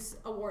any of these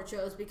award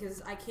shows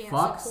because I can't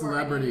support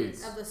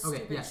celebrities. Any of the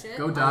stupid shit.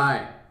 Go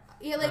die.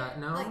 Yeah,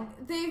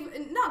 like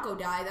they've not go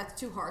die. That's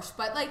too harsh.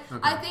 But like,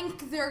 I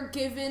think they're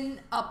given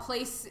a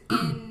place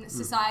in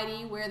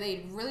society where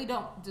they really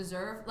don't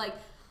deserve. Like,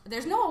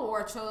 there's no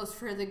award shows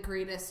for the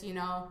greatest.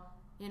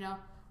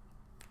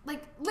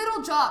 Like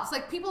little jobs,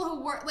 like people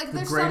who work, like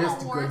there's some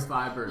awards. Good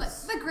vibers. Like,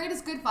 the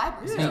greatest good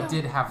vibers. They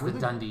did have the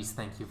Dundies.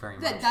 Thank you very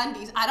much. The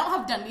Dundies. I don't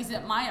have Dundies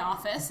at my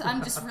office.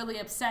 I'm just really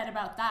upset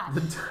about that.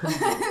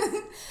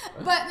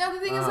 But no,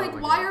 the thing is, like,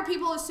 why are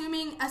people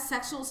assuming a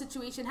sexual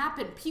situation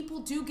happened? People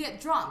do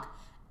get drunk,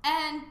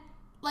 and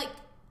like.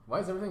 Why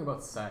is everything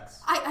about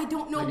sex? I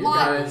don't know like,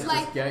 why. You guys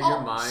just get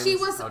your minds she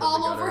was out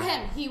all of the over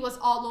gutter. him. He was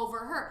all over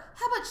her.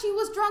 How about she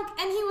was drunk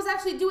and he was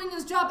actually doing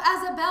his job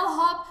as a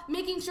bellhop,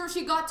 making sure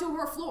she got to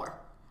her floor.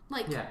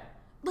 Like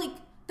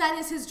that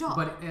is his job.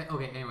 But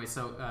okay, anyway,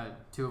 so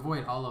to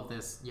avoid all of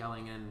this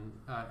yelling and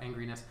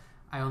angriness,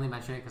 I only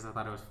mentioned it because I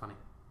thought it was funny.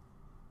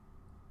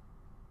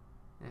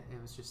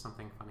 It was just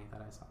something funny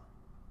that I saw.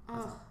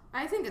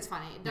 I think it's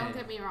funny. Don't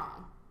get me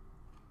wrong.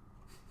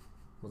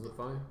 Was it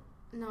funny?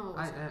 No.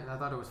 I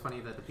thought it was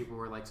funny that the people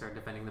were like started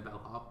defending the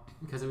bellhop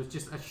because it was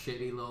just a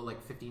shitty little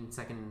like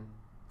 15-second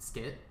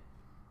skit.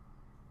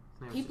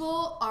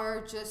 People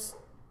are just.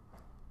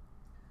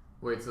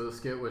 Wait, so the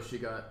skit was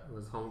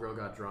homegirl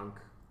got drunk.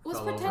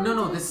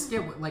 No, the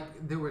skit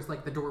like there was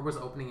like the door was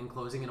opening and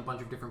closing and a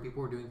bunch of different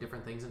people were doing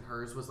different things and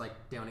hers was like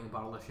downing a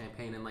bottle of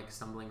champagne and like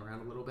stumbling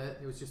around a little bit.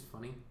 It was just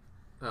funny.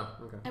 Oh,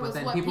 okay. It was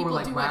what people were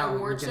like, "Wow,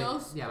 award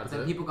shows." Yeah, but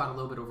then people got a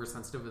little bit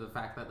oversensitive with the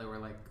fact that they were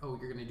like, "Oh,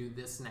 you're gonna do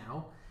this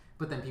now."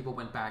 But then people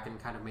went back and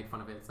kind of made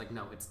fun of it. It's like,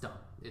 no, it's dumb.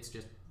 It's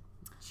just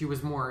she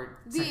was more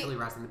sexually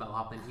harassing the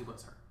bellhop than he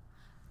was her.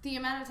 The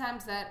amount of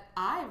times that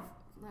I've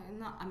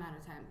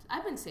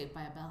been saved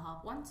by a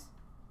bellhop once.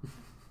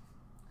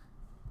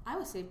 I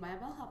was saved by a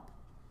bellhop.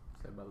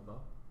 Saved by the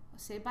bell?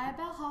 Saved by a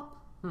bellhop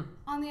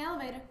on the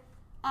elevator.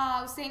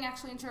 I was staying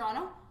actually in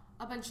Toronto.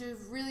 A bunch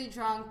of really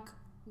drunk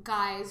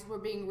guys were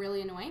being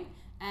really annoying,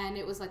 and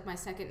it was like my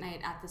second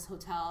night at this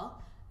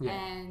hotel. Yeah.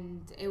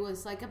 And it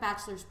was like a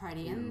bachelor's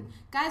party, and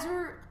guys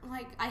were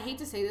like, I hate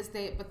to say this,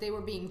 but they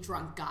were being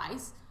drunk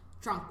guys,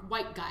 drunk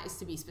white guys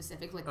to be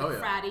specific, like the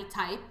fratty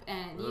type,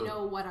 and you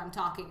know what I'm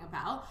talking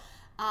about.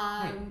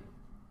 Hey,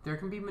 there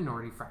can be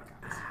minority frat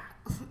guys.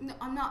 No,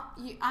 I'm not.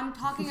 I'm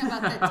talking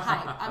about the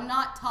type. I'm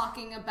not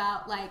talking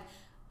about like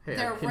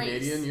their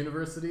Canadian race.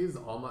 Universities,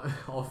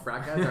 all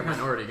frat guys are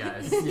minority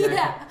guys.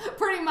 Yeah,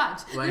 pretty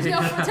much. There's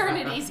no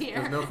fraternities here.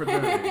 There's no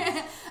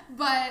fraternities.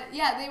 But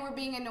yeah, they were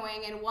being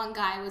annoying, and one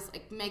guy was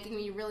like making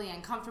me really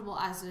uncomfortable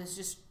as I was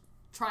just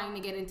trying to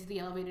get into the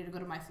elevator to go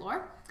to my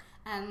floor.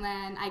 And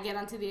then I get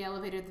onto the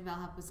elevator. The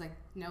bellhop was like,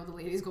 "No, the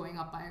lady's going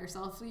up by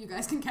herself, so you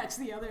guys can catch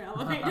the other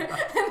elevator."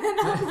 And then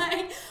I'm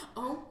like,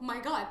 "Oh my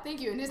god, thank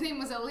you!" And his name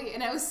was Ali,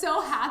 and I was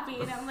so happy.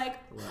 And I'm like,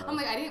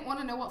 I didn't want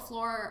to know what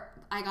floor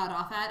I got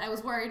off at. I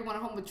was worried one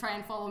of them would try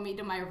and follow me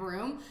to my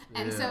room,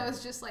 and so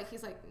it's just like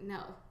he's like,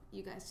 "No,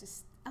 you guys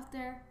just out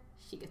there."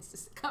 She gets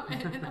to come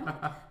in, and I'm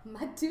like,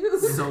 my dude.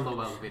 Solo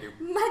elevator.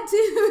 My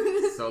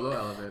dude. Solo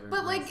elevator.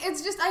 But like,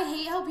 it's just, I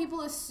hate how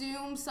people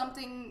assume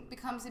something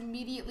becomes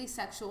immediately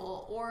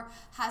sexual or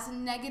has a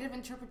negative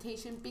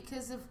interpretation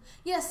because of,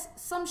 yes,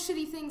 some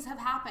shitty things have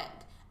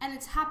happened. And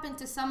it's happened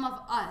to some of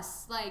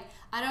us. Like,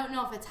 I don't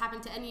know if it's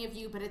happened to any of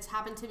you, but it's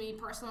happened to me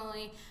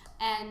personally.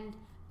 And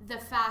the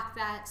fact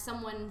that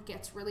someone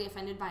gets really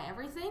offended by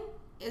everything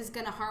is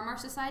going to harm our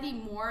society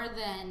more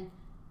than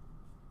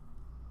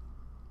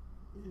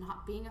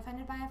not being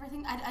offended by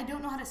everything. I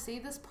don't know how to say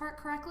this part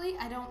correctly.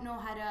 I don't know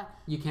how to...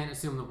 You can't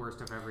assume the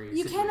worst of every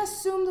situation. You can't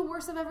assume the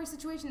worst of every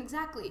situation,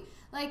 exactly.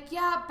 Like,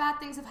 yeah, bad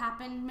things have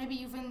happened. Maybe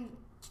you've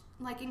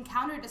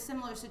encountered a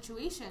similar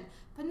situation.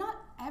 But not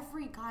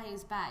every guy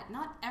is bad.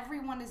 Not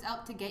everyone is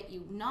out to get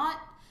you. Not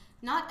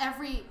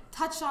every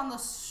touch on the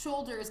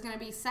shoulder is going to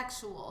be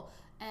sexual.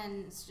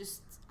 And it's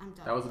just... I'm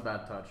done. That was a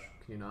bad touch.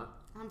 Can you not?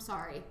 I'm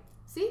sorry.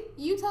 See?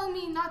 You telling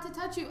me not to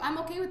touch you, I'm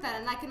okay with that.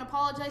 And I can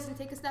apologize and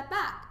take a step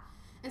back.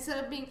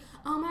 Instead of being,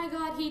 oh my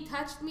god, he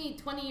touched me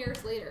 20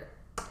 years later.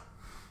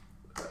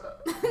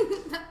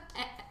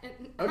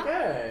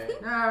 Okay.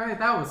 Alright,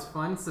 that was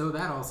fun. So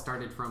that all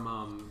started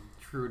from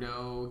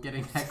Trudeau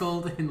getting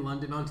heckled in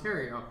London,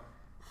 Ontario.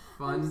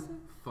 Fun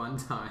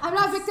time. I'm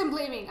not victim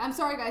blaming. I'm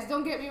sorry, guys.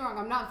 Don't get me wrong.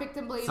 I'm not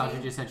victim blaming. Sasha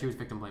just said she was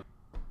victim blaming.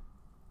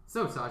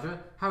 So, Sasha,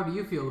 how do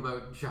you feel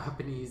about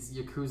Japanese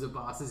Yakuza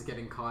bosses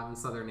getting caught in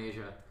Southern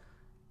Asia?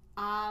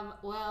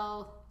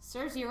 Well,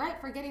 serves you right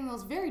for getting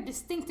those very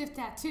distinctive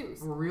tattoos.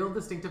 Real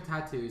distinctive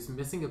tattoos,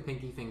 missing a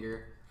pinky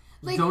finger.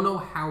 Like, don't know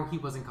how he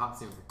wasn't caught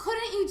sooner.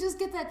 Couldn't you just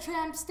get that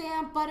tramp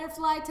stamp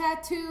butterfly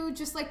tattoo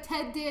just like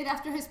Ted did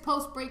after his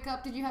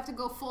post-breakup? Did you have to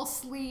go full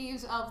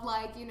sleeves of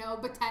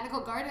botanical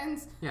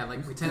gardens? Yeah,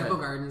 like botanical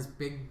gardens,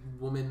 big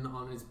woman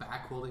on his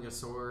back holding a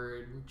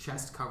sword,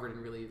 chest covered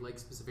in really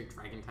specific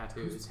dragon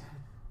tattoos.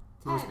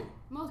 Mosby.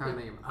 How I name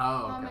him.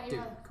 Oh, okay.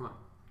 Dude, come on.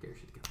 Get your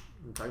shit together.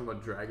 I'm talking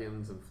about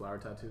dragons and flower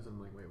tattoos.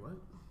 I'm like, wait, what?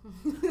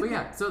 But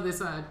yeah, so this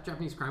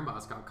Japanese crime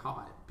boss got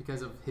caught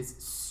because of his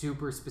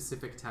super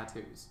specific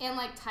tattoos. And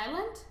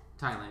Thailand?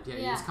 Thailand, yeah.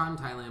 He was caught in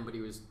Thailand, but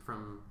he was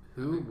from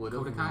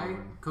Kodakai.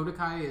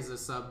 Kodakai is a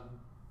sub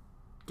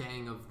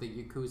gang of the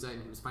Yakuza,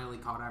 and he was finally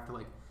caught after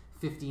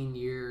 15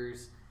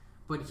 years.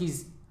 But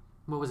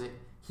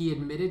he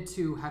admitted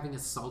to having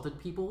assaulted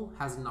people,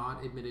 has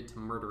not admitted to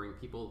murdering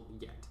people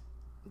yet.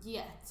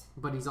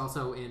 But he's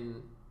also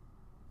in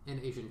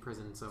Asian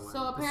prison, so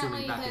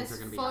apparently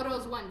his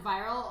photos went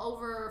viral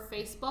over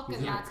Facebook,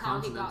 and that's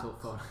how he got.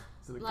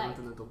 He's in a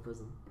continental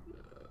prison.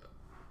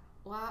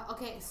 Wow.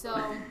 Okay,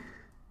 so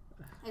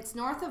it's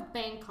north of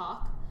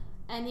Bangkok,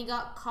 and he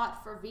got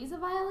caught for visa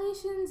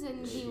violations,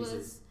 and he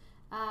was,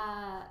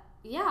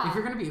 If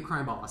you're gonna be a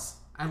crime boss,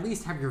 at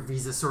least have your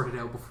visa sorted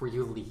out before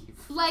you leave.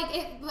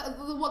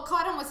 What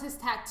caught him was his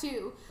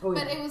tattoo,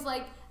 but it was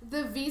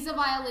the visa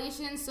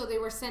violations, so they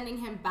were sending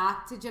him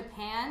back to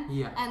Japan,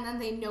 and then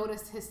they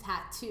noticed his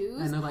tattoos,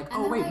 and they're like,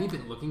 "Oh wait, we've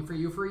been looking for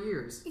you for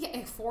years."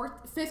 Yeah,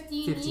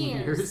 15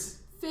 years.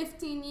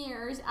 15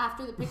 years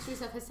after the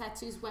pictures of his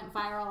tattoos went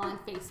viral on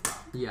Facebook.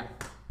 Yeah.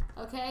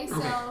 Okay,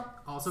 so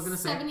also gonna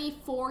say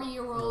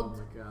 74-year-old,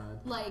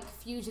 oh my God,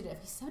 fugitive.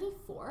 He's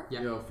 74.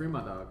 Yeah. Yo, free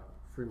my dog.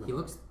 He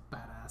looks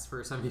badass for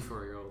a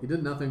 74-year-old. He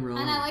did nothing wrong.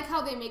 And I like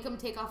how they make him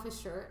take off his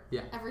shirt.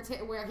 Yeah.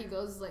 Where he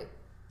goes,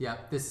 Yeah,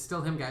 this is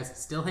still him, guys.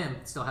 Still him.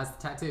 Still has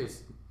the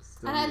tattoos.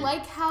 And I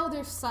like how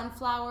there's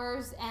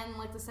sunflowers, and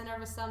the center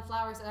of his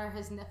sunflowers are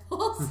his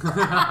nipples.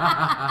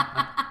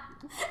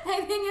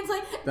 I think it's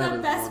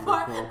the best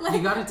wonderful part.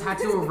 You gotta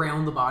tattoo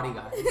around the body,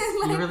 guys.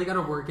 You really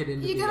gotta work it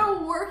into. You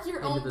gotta work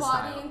your own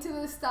body style. into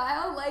the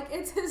style.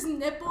 It's his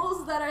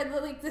nipples that are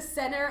the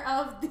center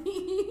of the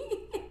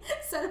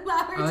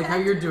sunflower. I like how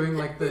you're doing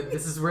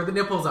this is where the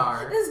nipples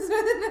are. This is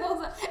where the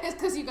nipples are. It's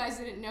because you guys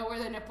didn't know where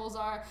the nipples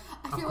are.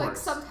 I feel like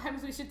course.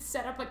 sometimes we should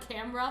set up a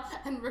camera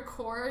and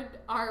record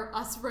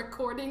us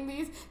recording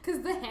these,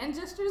 because the hand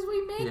gestures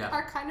we make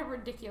are kind of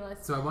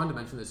ridiculous. So I wanted to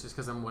mention this just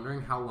because I'm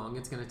wondering how long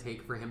it's gonna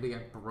take for him to get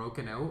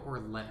broken out or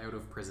let out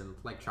of prison,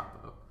 like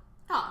Chapo.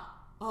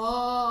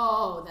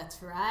 Oh,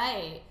 that's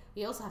right.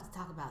 We also have to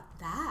talk about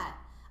that.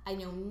 I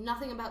know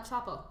nothing about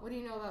Chapo. What do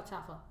you know about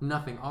Chapo?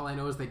 Nothing. All I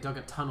know is they dug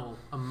a tunnel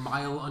a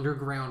mile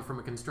underground from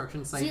a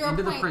construction site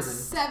into the prison.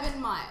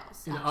 7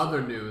 miles. In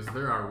other news,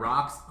 there are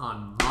rocks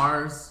on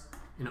Mars,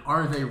 and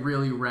are they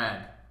really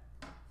red?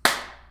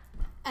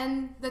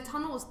 And the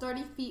tunnel was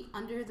 30 feet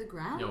under the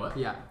ground? You know what?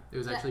 Yeah, it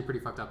was actually pretty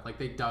fucked up.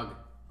 They dug.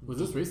 Was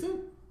this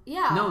recent?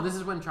 Yeah. No, this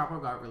is when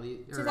Chapo got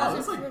released. Or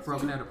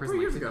broken out of prison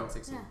 3 years ago.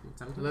 16,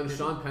 17, And then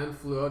Sean Penn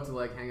flew out to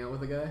hang out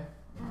with a guy?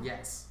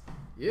 Yes.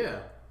 Yeah,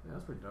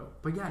 that's pretty dope.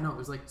 But yeah, no, it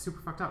was super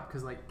fucked up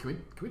because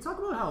Can we talk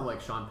about how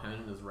Sean Penn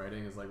in his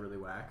writing is really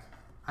whack?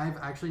 I've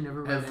actually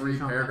never read every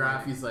Sean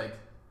paragraph. Penn. He's like,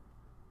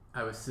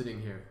 I was sitting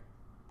here,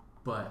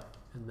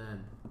 and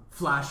then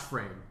flash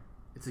frame.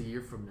 It's a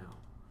year from now.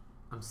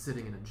 I'm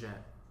sitting in a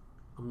jet.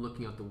 I'm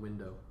looking out the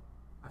window.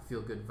 I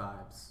feel good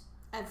vibes.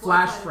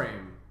 Flash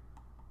frame.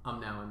 I'm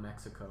now in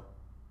Mexico.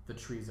 The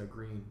trees are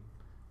green.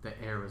 The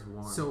air is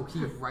warm. So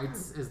he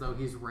writes as though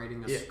he's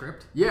writing a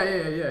script?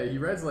 Yeah. He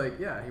writes like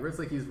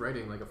he's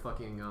writing a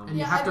fucking and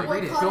you have to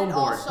rate it. Film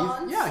board.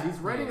 He's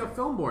writing a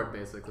film board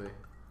basically.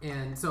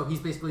 And so he's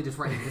basically just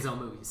writing his own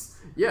movies.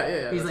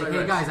 Yeah. He's like,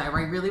 hey guys, I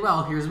write really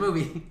well. Here's a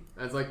movie.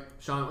 And it's like,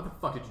 Sean, what the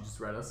fuck did you just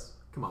write us?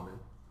 Come on, man.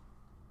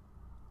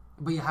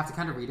 But you have to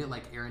kind of read it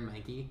like Aaron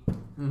Mankey.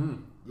 Mm-hmm.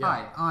 Yeah.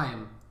 Hi,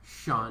 I'm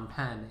Sean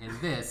Penn, and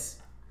this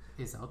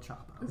is El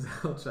Chapo.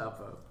 El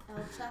Chapo.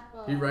 El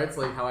Chapo. He writes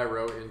how I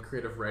wrote in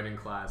creative writing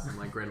class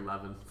in grade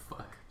 11.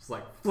 Fuck. Just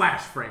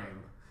flash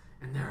frame.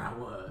 And there I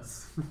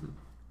was.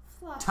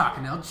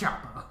 Talking El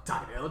Chapo.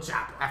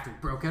 After he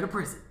broke out of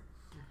prison.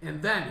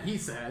 And then he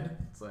said,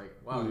 it's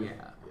wow. Yeah,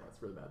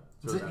 it's really bad.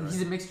 It's really bad,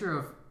 he's a mixture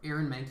of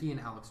Aaron Mankey and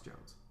Alex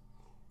Jones.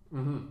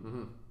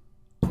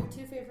 Your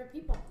 2 favorite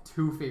people.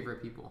 2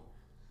 favorite people.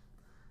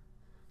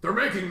 They're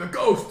making the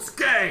ghosts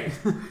gay!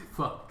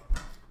 Fuck.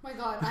 My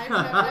God,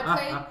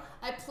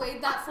 I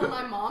played that for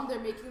my mom. They're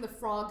making the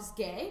frogs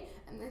gay,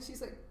 and then she's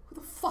like, "Who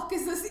the fuck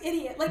is this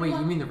idiot?" Wait, you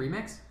mean the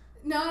remix?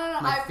 No.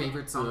 My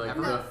favorite song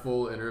ever. The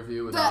full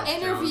interview with the Alex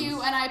interview,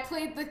 Jones. and I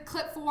played the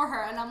clip for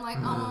her, and I'm like,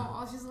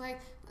 oh, she's like,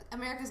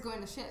 America's going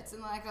to shits,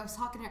 and like I was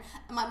talking to her,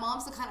 and my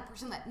mom's the kind of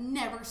person that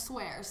never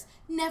swears.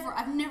 Never.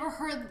 I've never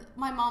heard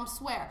my mom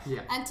swear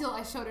until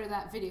I showed her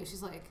that video.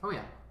 She's like, oh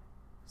yeah.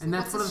 And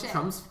that's one of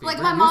Trump's favorite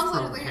like my mom's news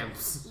literally,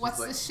 programs. what's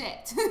like, the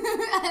shit? And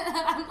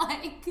I'm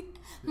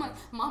like,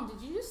 Mom,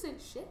 did you just say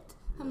shit?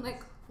 I'm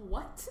like,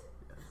 what?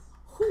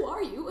 Who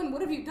are you, and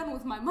what have you done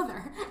with my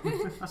mother?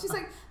 She's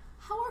like,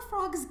 how are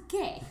frogs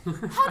gay?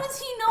 How does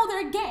he know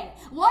they're gay?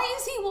 Why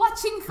is he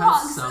watching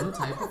frogs? Some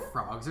type of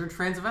frogs are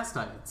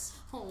transvestites.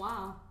 Oh,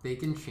 wow. They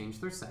can change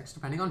their sex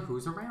depending on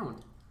who's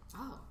around.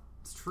 Oh.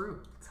 It's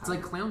true. It's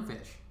like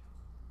clownfish.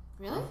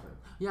 Really?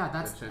 Yeah,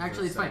 that's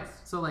actually, it's fine.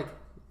 So, like,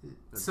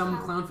 some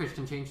clownfish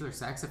can change their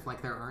sex if,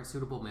 like, there aren't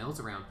suitable males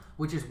around,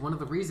 which is one of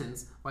the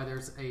reasons why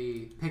there's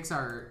a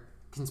Pixar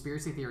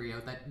conspiracy theory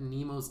out that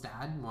Nemo's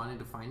dad wanted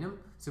to find him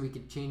so he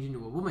could change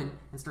into a woman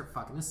and start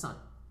fucking his son.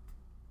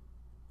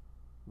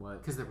 What?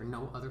 Because there were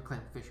no other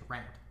clownfish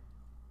around.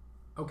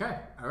 Okay,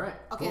 alright.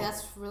 Okay, cool.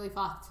 That's really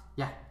fucked.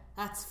 Yeah.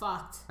 That's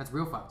fucked. That's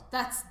real fucked.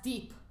 That's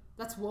deep.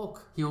 That's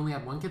woke. He only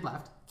had one kid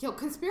left. Yo,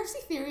 conspiracy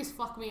theories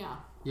fuck me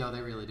up. Yo,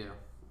 they really do.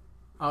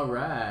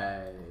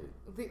 Alright.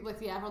 Like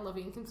the Avril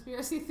Lavigne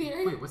conspiracy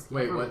theory? Wait, what's the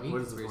Avril Lavigne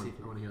what is this conspiracy one?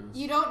 theory? I want to hear this.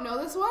 You don't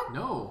know this one?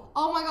 No.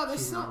 Oh my god, there's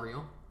She's not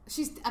real?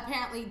 She's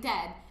apparently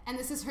dead, and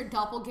this is her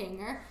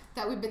doppelganger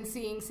that we've been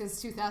seeing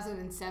since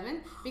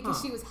 2007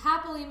 because she was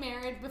happily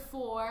married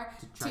before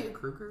to Chad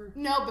Kruger?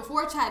 No,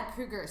 before Chad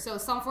Kruger. So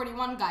Sum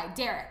 41 guy,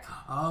 Derek.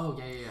 Oh,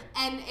 yeah.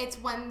 And it's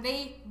when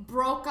they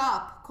broke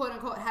up, quote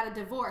unquote, had a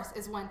divorce,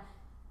 is when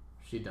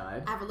she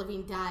died. Avril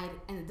Lavigne died,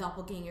 and the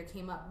doppelganger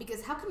came up.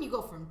 Because how can you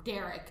go from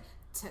Derek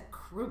to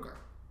Kruger?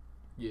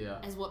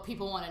 Yeah. Is what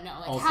people want to know.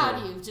 Like, also, how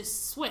do you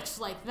just switch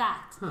like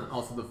that?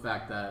 Also, the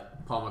fact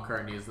that Paul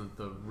McCartney isn't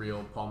the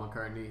real Paul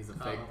McCartney. He's a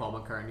fake Paul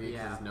McCartney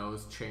because his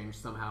nose changed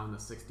somehow in the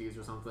 60s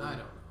or something. I don't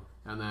know.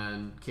 And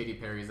then Katy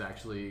Perry's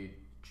actually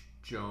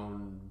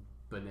Joan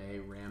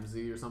Benet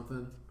Ramsey or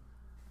something.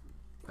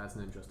 That's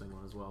an interesting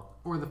one as well.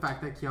 Or the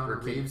fact that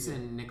Keanu Reeves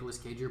and Nicolas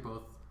Cage are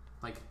both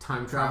like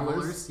time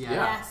travelers. Yeah,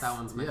 yes. That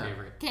one's my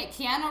favorite. Okay,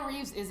 Keanu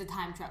Reeves is a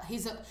time traveler.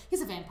 He's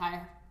a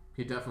vampire.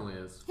 He definitely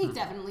is. He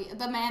definitely.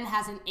 The man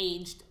hasn't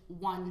aged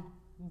one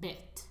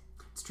bit.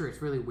 It's true.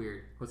 It's really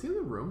weird. Was he in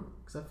the room?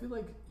 Because I feel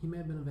like he may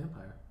have been a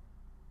vampire.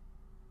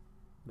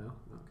 No?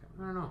 Okay.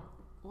 I don't know.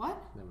 What?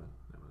 Never mind.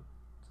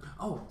 Sorry.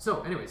 Oh,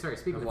 so anyway, sorry.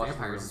 Speaking of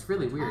vampires, it's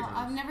really weird.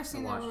 I've never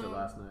seen The Room. I watched it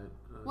last night.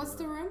 What's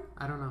The Room?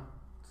 I don't know.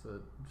 It's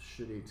a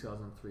shitty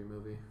 2003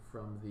 movie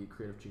from the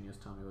creative genius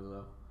Tommy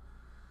Wiseau.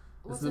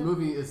 It's the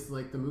movie. It's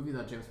like the movie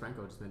that James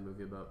Franco just made a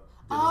movie about.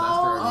 The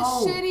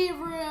Shitty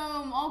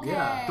Room. Okay.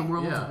 Yeah, the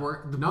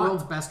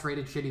world's best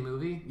rated shitty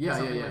movie.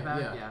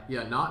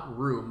 Yeah. Not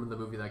Room, the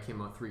movie that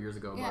came out 3 years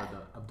ago about the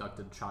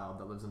abducted child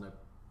that lives in a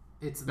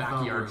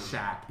backyard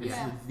shack. It's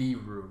The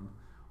Room.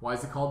 Why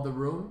is it called The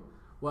Room?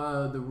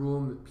 Well, the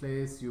room, the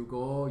place you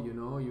go. You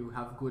know, you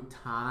have good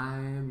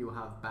time. You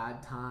have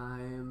bad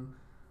time.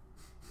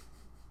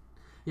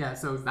 Yeah,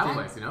 so that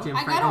place, you know.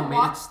 I gotta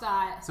watch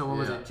that. So what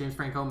was it? James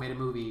Franco made a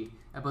movie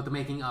about the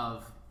making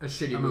of a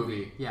shitty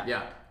movie.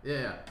 Yeah.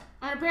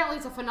 And apparently,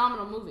 it's a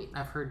phenomenal movie.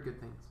 I've heard good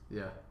things.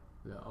 Yeah.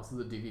 Also,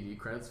 the DVD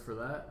credits for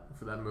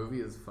that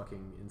movie is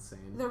fucking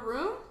insane. The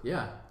Room?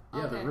 Yeah.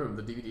 Yeah, The Room.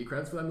 The DVD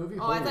credits for that movie.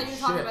 Oh, I thought you were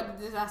talking about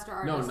the Disaster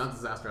Artist. No, not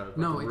Disaster Artist.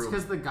 No, it's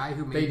because the guy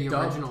who made the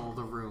original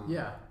The Room.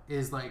 Yeah.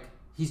 Is like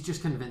he's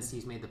just convinced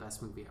he's made the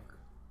best movie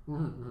ever.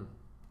 Mm-hmm.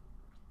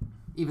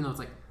 Even though it's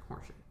like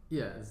horseshit.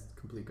 Yeah, it's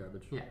complete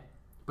garbage. Yeah.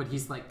 But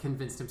he's like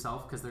convinced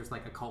himself because there's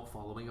like a cult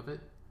following of it.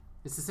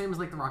 It's the same as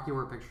like the Rocky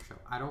Horror Picture Show.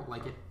 I don't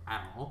like it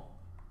at all.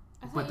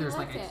 But there's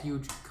like a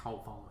huge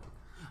cult following.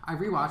 I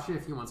rewatched it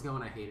a few months ago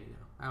and I hate it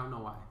now. I don't know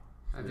why.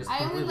 I just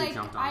completely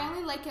jumped on it. I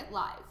only like it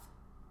live.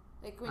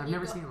 Like when I've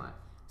never seen it live.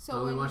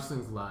 So we watch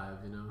things live,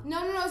 you know.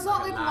 No. It's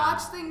not like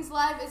watch things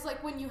live. It's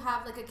like when you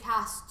have like a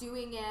cast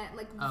doing it,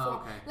 like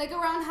before, like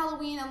around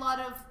Halloween. A lot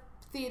of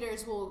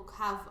theaters will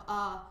have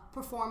a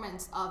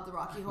performance of the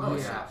Rocky Horror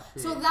Show,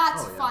 so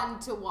that's fun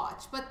to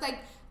watch. But like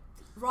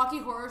Rocky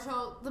Horror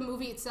Show, the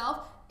movie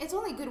itself, it's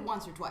only good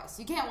once or twice.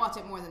 You can't watch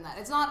it more than that.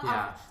 It's not.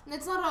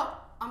 It's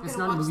not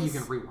a movie you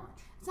can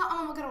rewatch. It's not.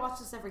 I'm gonna watch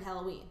this every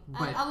Halloween.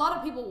 And a lot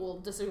of people will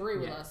disagree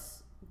with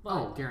us.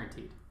 But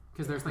guaranteed.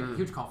 Because there's like a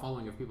huge cult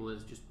following of people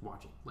that just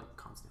watch it like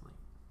constantly.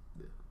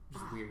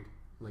 Just weird.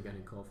 Like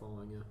any cult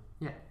following,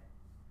 yeah.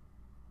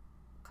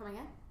 Come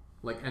again?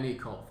 Like any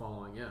cult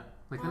following, yeah.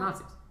 Like the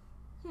Nazis.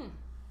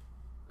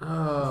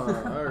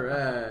 Oh,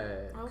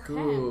 alright. Okay.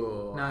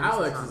 Cool. Now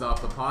Alex is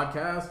off the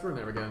podcast. We're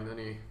never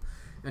getting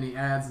any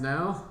ads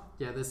now.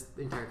 Yeah, this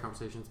entire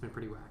conversation's been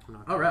pretty whack.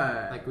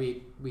 Alright. Like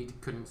we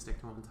couldn't stick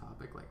to one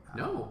topic like that.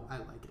 No. I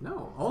like it.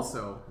 No.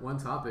 Also, one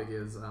topic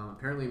is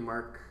apparently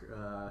Mark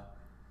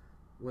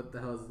what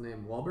the hell is his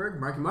name? Wahlberg?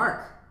 Marky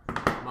Mark.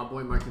 My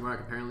boy Marky Mark.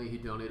 Apparently he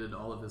donated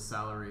all of his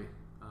salary,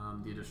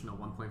 the additional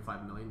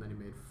 $1.5 million that he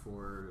made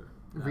for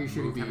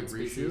reshooting Kevin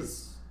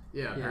Spacey's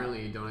Yeah,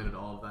 apparently he donated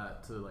all of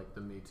that to like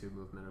the Me Too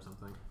movement or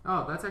something.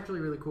 Oh, that's actually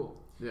really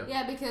cool.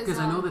 Yeah, because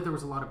I know that there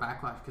was a lot of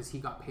backlash because he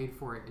got paid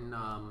for it, and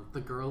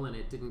the girl in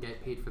it didn't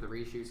get paid for the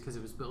reshoots because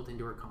it was built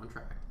into her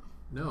contract.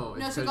 No,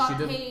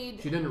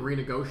 she didn't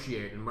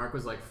renegotiate, and Mark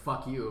was like,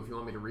 "Fuck you! If you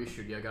want me to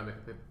reshoot, you gotta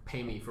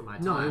pay me for my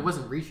time." No, it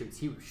wasn't reshoots.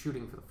 He was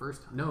shooting for the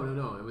first time. No,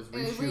 it was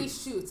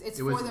reshoots.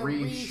 It was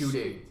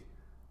reshooting.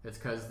 It's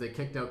because they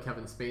kicked out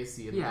Kevin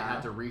Spacey and they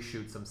had to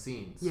reshoot some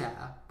scenes. Yeah,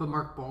 but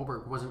Mark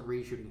Wahlberg wasn't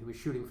reshooting. He was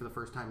shooting for the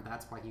first time.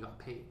 That's why he got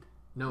paid.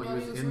 No, he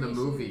was in the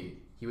movie.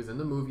 He was in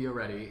the movie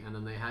already, and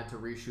then they had to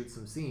reshoot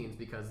some scenes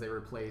because they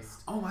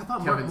replaced. Oh, I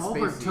thought Mark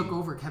Wahlberg took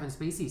over Kevin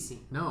Spacey's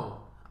scene.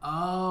 No.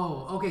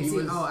 Oh, okay.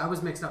 I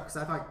was mixed up because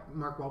I thought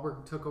Mark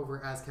Wahlberg took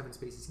over as Kevin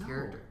Spacey's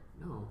character.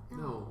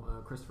 No.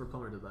 Christopher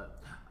Plummer did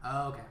that.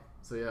 Oh, okay.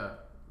 So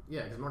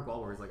yeah, because Mark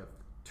Wahlberg is like a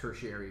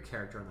tertiary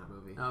character in that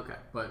movie. Okay.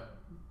 But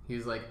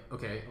he's like,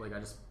 okay, like I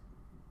just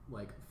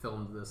like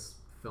filmed this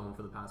film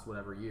for the past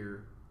whatever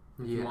year.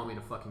 If you want me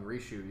to fucking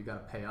reshoot, you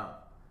got to pay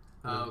up.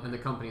 And the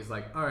company's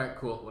like, all right,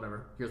 cool,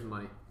 whatever. Here's the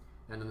money.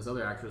 And then this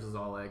other actress is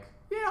all like,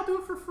 yeah, I'll do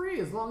it for free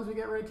as long as we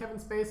get rid of Kevin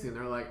Spacey. And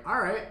they're like, all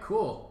right,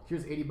 cool.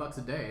 Here's $80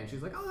 a day. And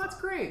she's like, oh, that's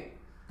great.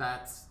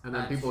 And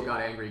then people got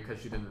angry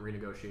because she didn't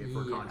renegotiate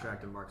for a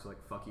contract, and Mark's like,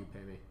 fuck you,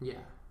 pay me. Yeah.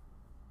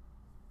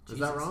 Is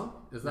that wrong?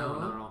 Is that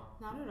wrong? Not at all.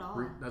 Not at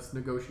all. That's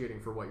negotiating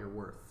for what you're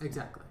worth.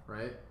 Exactly.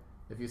 Right?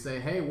 If you say,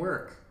 hey,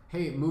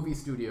 movie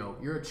studio,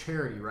 you're a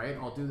charity, right?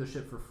 I'll do the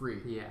shit for free.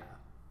 Yeah.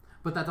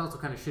 But that's also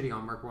kind of shitty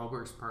on Mark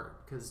Wahlberg's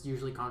part, because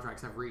usually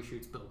contracts have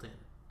reshoots built in.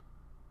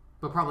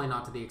 But probably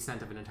not to the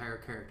extent of an entire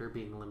character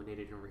being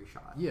eliminated and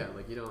reshot. Yeah,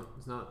 like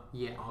it's not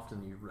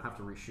often you have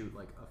to reshoot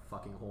like a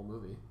fucking whole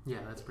movie. Yeah,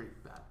 that's pretty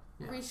bad.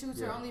 Yeah. Reshoots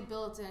are only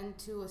built in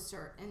to a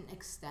certain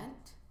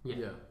extent.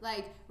 Yeah.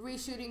 Like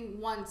reshooting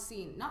one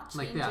scene, not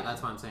changing. Like,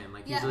 that's what I'm saying.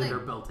 Like, usually they're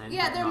built in.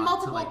 Yeah, they're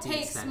multiple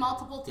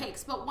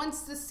takes. But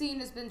once the scene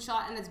has been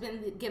shot and it's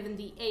been given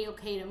the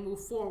A-okay to move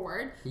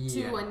forward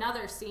to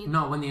another scene.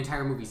 No, when the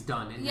entire movie's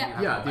done. And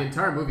the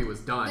entire movie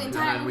was done. And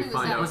then we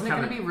find out. Wasn't it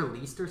going to be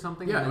released or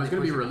something? Yeah, it was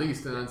going to be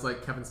released, and then it's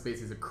like, Kevin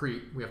Spacey's a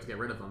creep. We have to get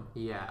rid of him.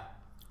 Yeah.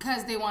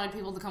 Because they wanted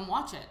people to come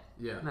watch it.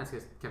 Yeah. And that's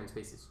because Kevin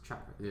Spacey's a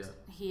child. Yeah.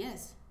 He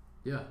is.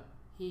 Yeah.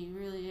 He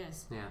really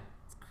is. Yeah.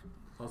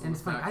 And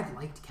it's funny, I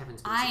liked Kevin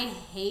Spacey. I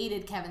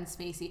hated Kevin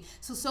Spacey.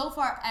 So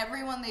far,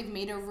 everyone they've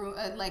made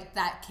like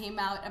that came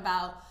out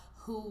about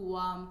who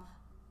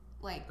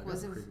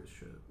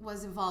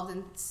was involved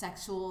in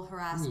sexual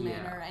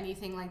harassment or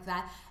anything like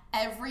that.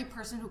 Every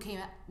person who came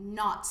out,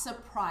 not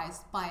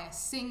surprised by a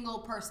single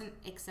person,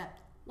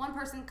 except one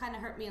person kind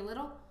of hurt me a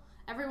little.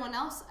 Everyone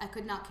else, I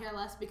could not care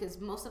less,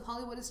 because most of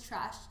Hollywood is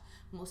trash.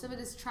 Most of it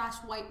is trash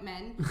white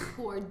men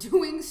who are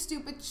doing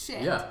stupid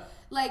shit. Yeah.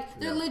 Like,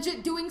 they're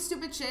legit doing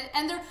stupid shit,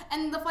 and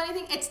the funny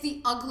thing, it's the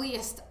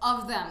ugliest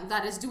of them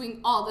that is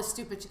doing all the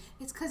stupid shit.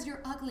 It's because you're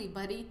ugly,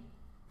 buddy.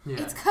 Yeah.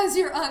 It's because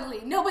you're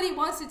ugly. Nobody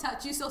wants to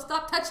touch you, so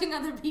stop touching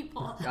other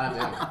people.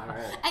 Goddamn. All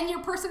right. And your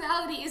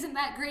personality isn't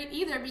that great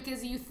either,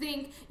 because you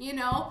think,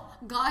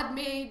 God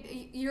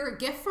you're a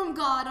gift from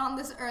God on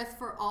this earth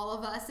for all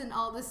of us, and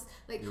all this,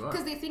 like,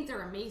 because they think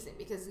they're amazing,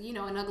 because,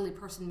 an ugly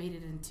person made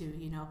it into,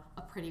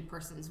 a pretty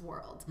person's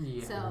world.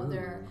 Yeah. So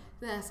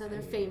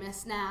they're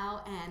famous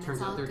now, and turns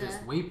it's all out they're good.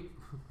 Just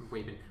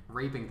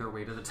raping their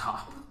way to the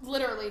top.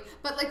 Literally.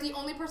 But, like, the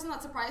only person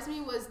that surprised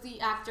me was the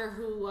actor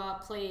who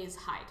plays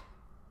Hyde.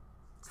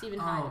 Stephen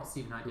Hyde. Oh,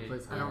 Stephen Hyde.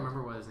 I don't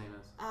remember what his name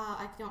is.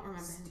 I don't remember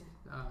his name.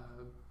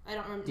 I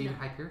don't remember. David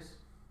Hyde Pierce?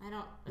 I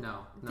don't. No.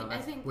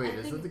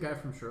 Is that the guy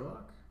from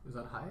Sherlock? Is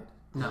that Hyde?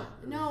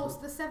 No, it's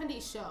the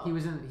 '70s show. He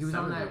was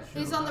on that.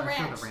 He's on the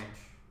ranch. The ranch.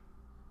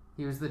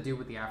 He was the dude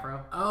with the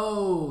afro.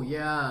 Oh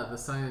yeah, the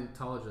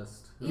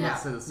Scientologist. Yeah,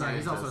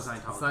 he's also a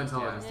Scientologist.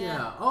 Scientologist.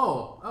 Yeah.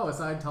 Oh, a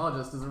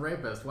Scientologist is a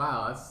rapist.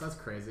 Wow, that's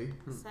crazy.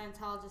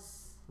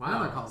 Scientologist.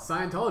 Wow,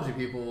 Scientology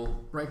people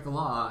break the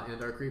law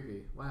and are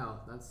creepy. Wow,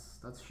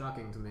 that's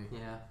shocking to me.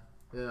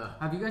 Yeah.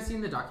 Have you guys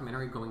seen the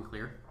documentary Going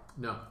Clear?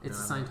 No. It's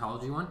a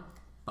Scientology one.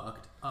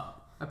 Fucked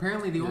up.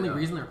 Apparently, the only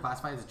reason they're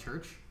classified as a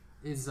church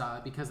is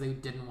because they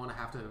didn't want to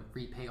have to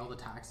repay all the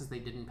taxes they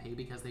didn't pay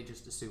because they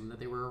just assumed that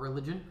they were a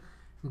religion.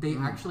 They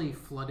actually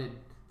flooded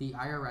the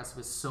IRS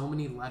with so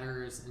many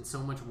letters and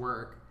so much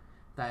work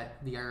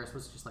that the IRS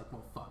was just like,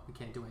 well, fuck, we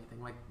can't do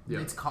anything. Like,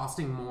 it's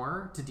costing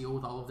more to deal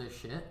with all of this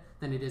shit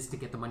than it is to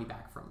get the money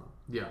back from them.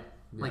 Yeah.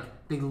 Like,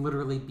 they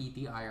literally beat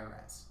the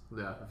IRS.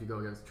 Yeah, if you go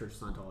against Church of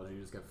Scientology,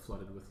 you just get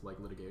flooded with, like,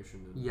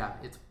 litigation and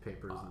it's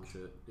papers and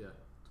shit. Yeah,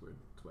 it's weird.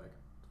 It's whack.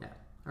 Yeah.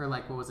 Or,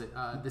 like, what was it?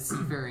 The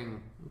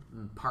seafaring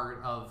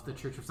part of the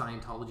Church of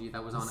Scientology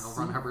that was on L.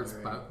 Ron Hubbard's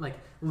boat. Like,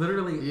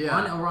 literally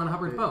on L. Ron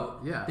Hubbard's boat.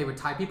 Yeah. They would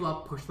tie people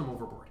up, push them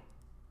overboard.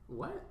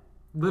 What?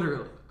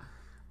 Literally.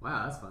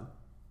 Wow, that's fun.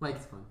 Like,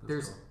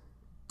 there's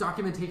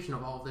documentation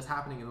of all of this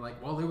happening, and they're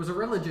like, well, there was a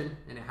religion,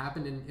 and it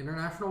happened in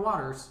international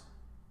waters.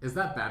 Is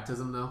that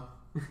baptism, though?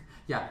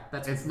 Yeah,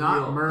 it's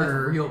not murder.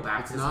 That's real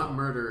baptism. It's not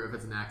murder if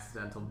it's an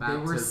accidental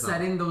baptism. They were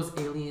setting those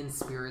alien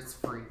spirits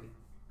free.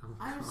 Oh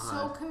I'm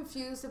so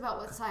confused about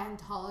what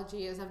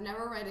Scientology is. I've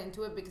never read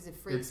into it because it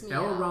freaks me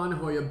out. It's L. Ron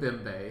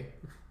Hoyabimbe,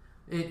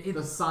 the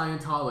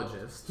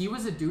Scientologist. He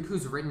was a dude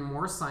who's written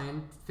more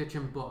science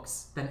fiction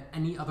books than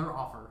any other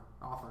author.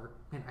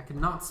 Man, I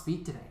cannot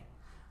speak today.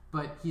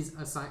 But he's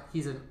a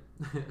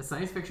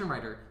science fiction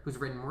writer who's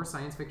written more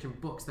science fiction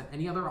books than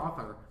any other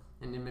author,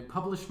 and then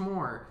published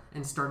more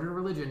and started a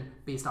religion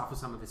based off of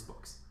some of his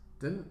books.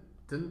 Isn't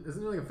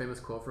there like a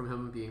famous quote from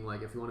him being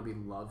like, if you want to be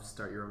loved,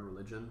 start your own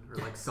religion, or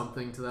like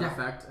something to that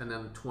effect, and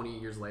then 20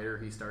 years later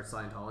he starts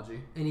Scientology?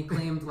 And he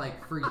claimed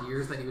like for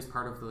years that he was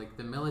part of like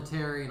the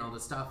military and all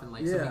this stuff, and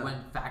like so he went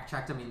and fact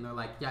checked him, and they're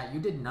like, yeah, you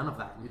did none of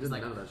that. And you did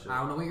like, none of that shit. I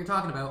don't know what you're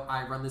talking about.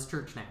 I run this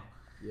church now.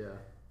 Yeah,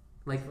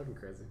 like it's fucking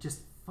crazy.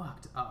 Just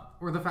fucked up.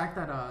 Or the fact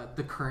that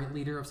the current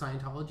leader of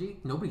Scientology,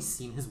 nobody's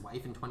seen his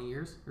wife in 20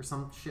 years or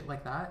some shit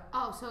like that.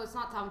 Oh, so it's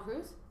not Tom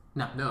Cruise?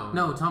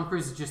 No. Tom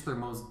Cruise is just their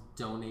most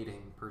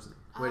donating person.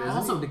 Wait,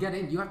 also, to get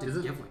in, you have to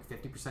give like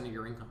 50% of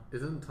your income.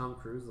 Isn't Tom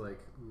Cruise like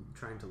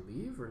trying to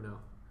leave or no?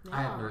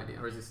 I have no idea.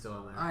 Or is he still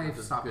on there? I've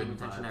stopped paying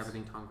attention to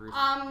everything Tom Cruise.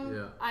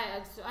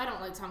 I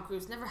don't like Tom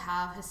Cruise. Never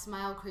have. His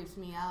smile creeps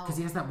me out. Because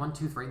he has that one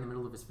tooth right in the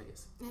middle of his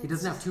face. He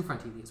doesn't have two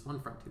front teeth. He has one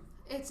front tooth.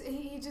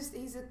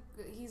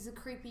 He's a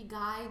creepy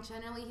guy.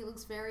 Generally, he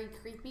looks very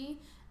creepy.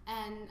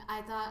 And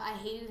I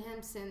hated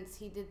him since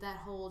he did that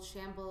whole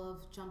shamble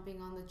of jumping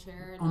on the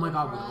chair. Oh my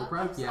God, with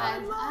Oprah? Yeah.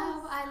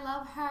 I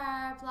love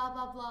her, blah,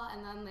 blah, blah.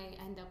 And then they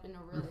end up in a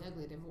really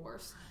ugly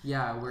divorce.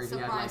 Yeah, where he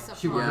had like,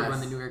 she wanted to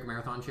run the New York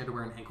Marathon. She had to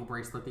wear an ankle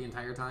bracelet the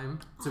entire time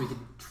so he could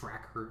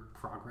track her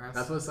progress.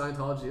 That's what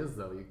Scientology is,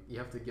 though. You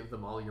have to give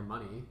them all your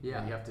money. Yeah.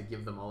 And you have to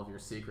give them all of your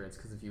secrets,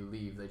 because if you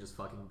leave, they just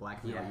fucking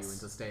blackmail you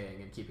into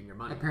staying and keeping your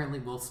money. Apparently,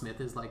 Will Smith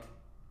is like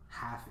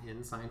half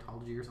in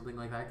Scientology or something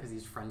like that because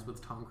he's friends with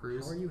Tom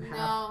Cruise.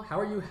 How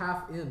are you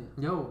half in?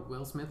 Yo,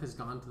 Will Smith has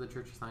gone to the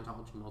Church of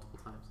Scientology multiple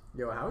times.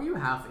 Yo, how are you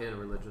half in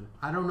religion?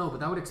 I don't know, but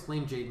that would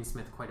explain Jaden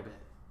Smith quite a bit.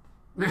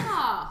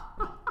 Yeah.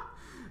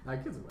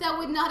 That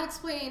would not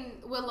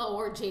explain Willow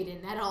or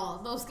Jaden at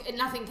all.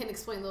 Nothing can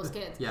explain those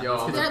kids. Yeah,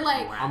 yo, they're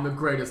like, I'm the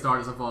greatest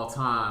artist of all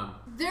time.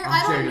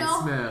 I don't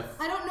know. Smith.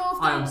 I don't know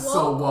if they're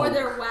woke or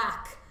they're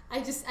whack. I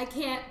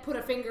can't put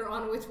a finger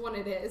on which one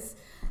it is.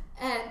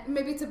 And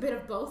maybe it's a bit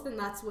of both, and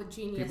that's what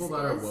genius is. People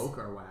that are woke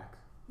are whack.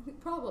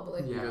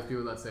 Probably. Yeah. Because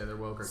people that say they're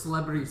woke are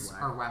celebrities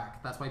are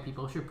whack. That's why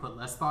people should put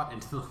less thought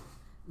into them.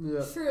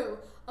 Yeah. True.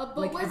 But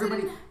like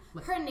wasn't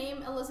her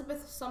name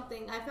Elizabeth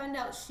something? I found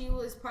out she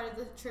was part of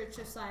the Church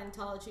of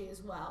Scientology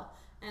as well,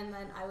 and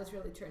then I was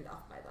really turned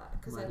off by that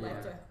because I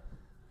liked her.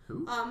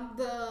 Who?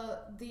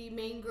 The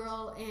main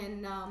girl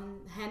in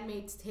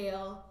Handmaid's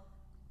Tale,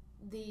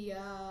 the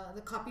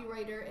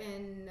copywriter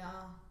in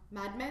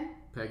Mad Men.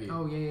 Peggy.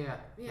 Oh yeah.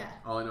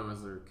 All I know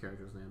is their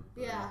character's name.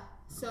 Yeah.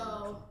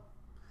 So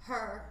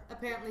her,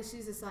 apparently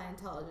she's a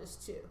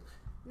Scientologist too.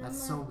 And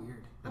that's so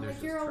weird. I'm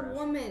like, you're a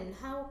woman.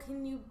 How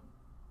can you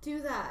do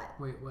that?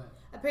 Wait, what?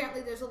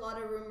 Apparently there's a lot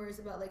of rumors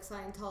about like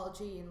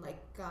Scientology and like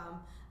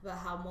about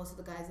how most of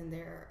the guys in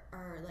there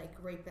are like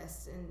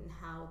rapists and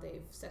how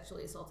they've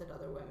sexually assaulted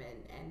other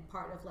women, and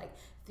part of like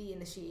the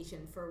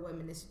initiation for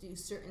women is to do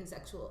certain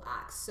sexual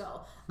acts.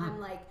 So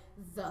I'm like,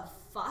 the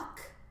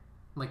fuck?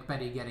 Like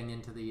Betty getting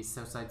into the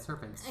Southside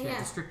Serpents. She had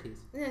the striptease.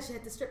 Yeah, she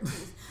had the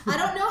striptease. I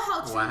don't know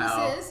how true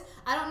this is.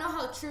 I don't know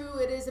how true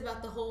it is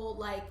about the whole,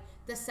 like,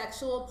 the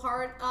sexual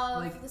part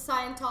of the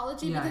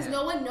Scientology, because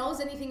no one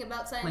knows anything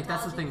about Scientology. Like,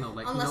 that's the thing, though.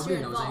 Like,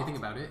 nobody knows anything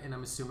about it, and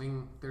I'm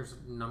assuming there's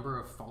a number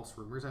of false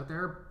rumors out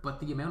there,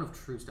 but the amount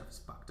of true stuff is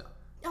fucked up.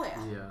 Oh,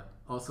 yeah. Yeah.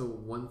 Also,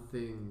 one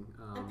thing...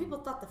 and people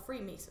thought the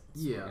Freemasons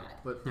were bad.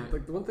 But,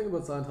 like, the one thing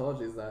about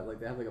Scientology is that,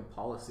 like, they have, like, a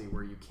policy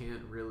where you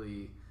can't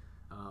really...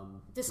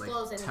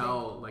 disclose anything.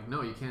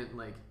 No, you can't,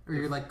 like... Or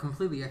you're, like,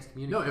 completely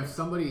excommunicated. No, if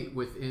somebody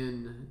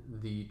within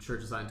the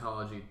Church of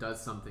Scientology does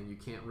something, you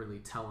can't really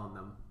tell on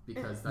them,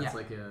 because that's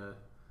like a...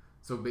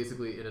 So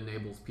basically, it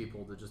enables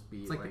people to just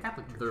be, like the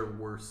Catholic Church. Their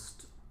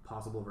worst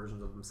possible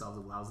versions of themselves.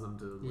 It allows them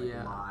to,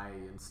 like, lie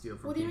and steal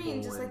from people. What do you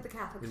mean, just like the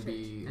Catholic Church? And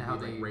be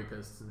like,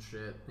 rapists and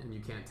shit, and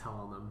you can't tell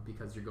on them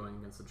because you're going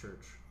against the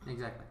church.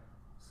 Exactly.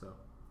 So...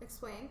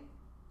 Explain.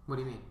 What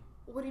do you mean?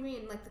 What do you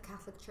mean, like the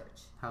Catholic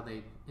Church? How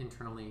they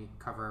internally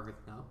cover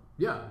everything up?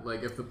 Yeah,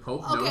 like if the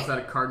Pope knows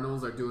that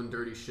cardinals are doing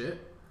dirty shit,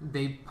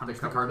 they punish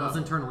the cardinals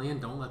internally and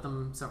don't let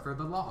them suffer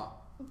the law.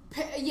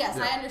 Yes,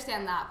 I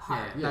understand that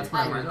part. Yeah, that's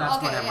what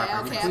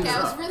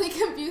I was really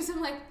confused.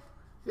 I'm like,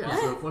 what?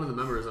 So if one of the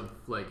members of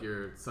like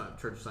your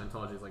Church of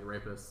Scientology is like a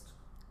rapist,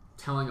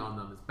 telling on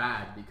them is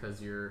bad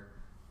because you're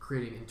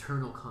creating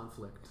internal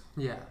conflict.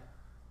 Yeah.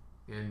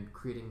 And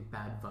creating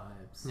bad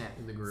vibes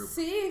in the group.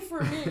 See,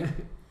 for me...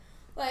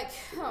 Like,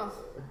 oh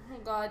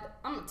God,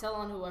 I'm gonna tell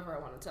on whoever I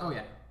want to tell. Oh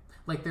yeah,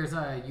 like there's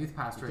a youth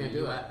pastor in the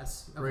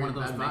U.S. of one of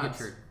those mega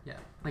churches. Yeah,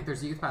 like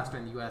there's a youth pastor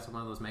in the U.S. of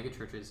one of those mega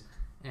churches,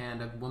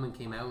 and a woman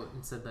came out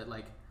and said that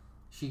like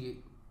she,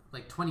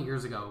 like 20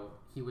 years ago,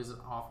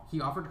 he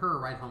offered her a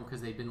ride home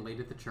because they'd been late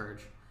at the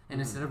church,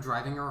 and instead of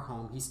driving her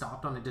home, he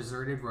stopped on a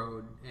deserted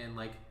road and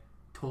like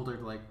told her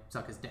to like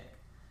suck his dick.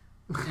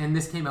 And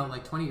this came out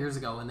like 20 years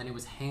ago, and then it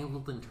was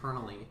handled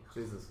internally.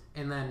 Jesus.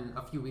 And then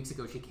a few weeks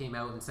ago, she came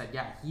out and said,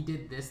 yeah, he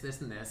did this,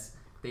 this, and this.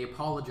 They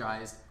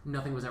apologized.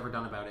 Nothing was ever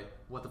done about it.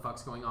 What the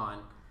fuck's going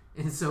on?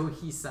 And so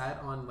he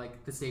sat on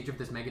like the stage of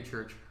this mega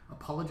church,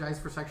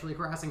 apologized for sexually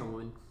harassing a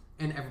woman,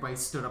 and everybody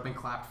stood up and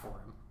clapped for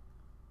him.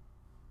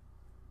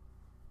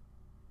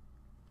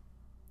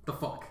 The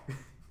fuck?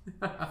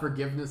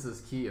 Forgiveness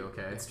is key,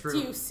 okay? It's true. Do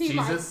you see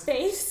my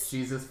face?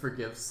 Jesus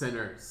forgives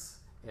sinners.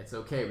 It's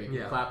okay. We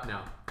can clap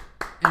now.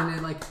 And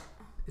then, like,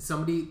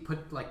 somebody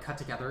cut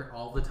together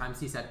all the times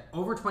he said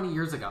over 20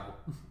 years ago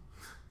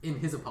in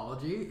his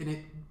apology, and it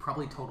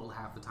probably totaled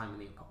half the time in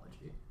the apology.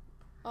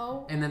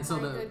 Oh, and then so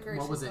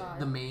what was it? God.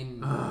 The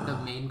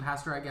main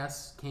pastor, I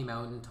guess, came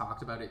out and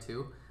talked about it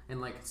too, and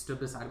like stood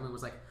beside him and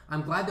was like,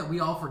 "I'm glad that we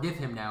all forgive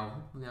him now.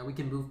 Now we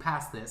can move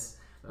past this."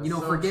 That's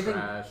so forgiving.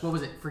 Trash. What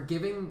was it?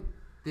 Forgiving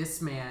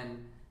this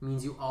man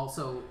means you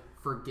also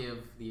forgive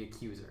the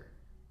accuser.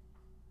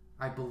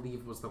 I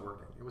believe was the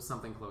wording. It was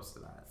something close to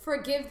that.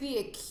 Forgive the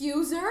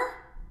accuser?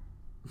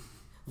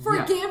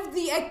 Forgive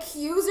the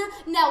accuser?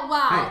 Now,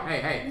 wow.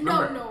 Hey.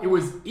 Remember, No. It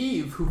was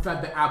Eve who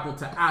fed the apple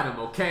to Adam,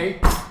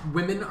 okay?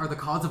 Women are the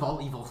cause of all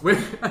evil.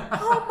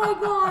 Oh my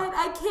god,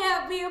 I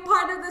can't be a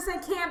part of this. I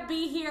can't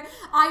be here.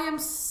 I am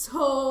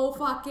so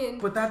fucking...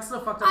 But that's the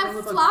fucked up thing.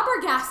 I'm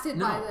flabbergasted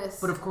by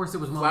this. But of course it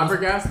was one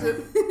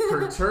flabbergasted,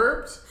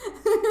 perturbed,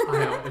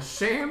 I am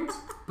ashamed,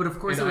 but of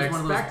course and it was I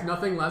one of those... expect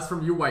nothing less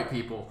from you white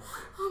people.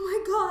 Oh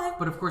my god.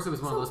 But of course it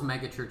was one of those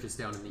mega churches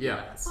down in the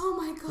US. Oh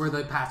my god. Where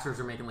the pastors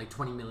are making like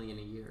 $20 million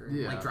a year.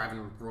 Yeah. Like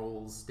driving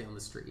rolls down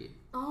the street.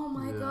 Oh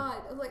my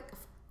god. Like,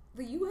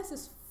 the US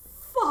is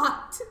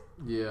fucked.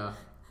 Yeah.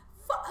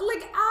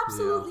 Like,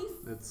 absolutely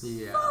fucked.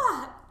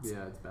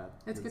 Yeah, it's bad.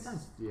 It's good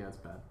times. Yeah, it's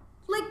bad.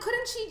 Like,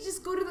 couldn't she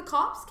just go to the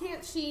cops?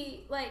 Can't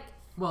she, like...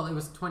 Well, it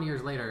was 20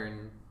 years later,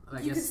 and I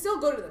you guess... can still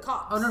go to the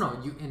cops. Oh, no.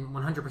 And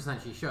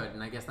 100% she should.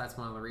 And I guess that's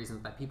one of the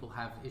reasons that people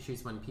have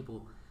issues when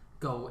people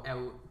go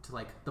out to,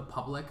 like, the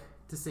public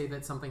to say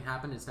that something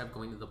happened instead of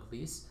going to the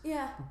police.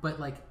 Yeah. But,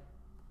 like,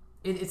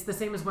 it's the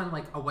same as when,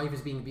 like, a wife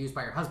is being abused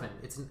by her husband.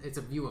 It's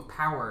a view of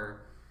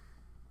power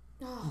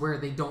where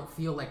they don't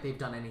feel like they've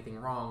done anything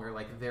wrong or,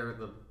 like, they're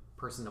the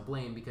person to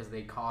blame because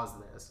they caused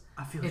this.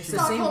 I feel it's the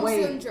Stockholm same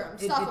way. syndrome.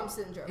 Stockholm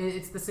syndrome.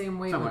 It's the same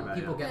way Something when like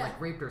people that, get,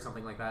 like, raped or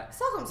something like that.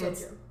 Stockholm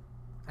syndrome.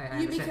 I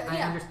understand.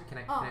 I understand. Can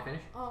I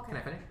finish? Oh, okay. Can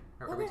I finish?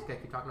 Or are we just gonna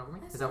keep talking over me?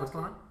 Is that what's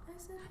going on?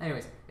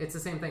 Anyways, it's the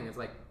same thing. It's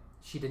like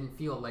she didn't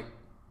feel like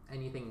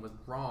anything was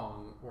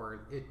wrong,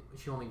 or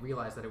she only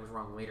realized that it was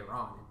wrong later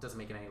on. It doesn't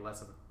make it any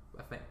less of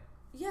a thing.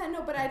 Yeah,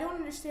 no, but I don't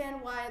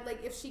understand why,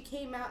 like, if she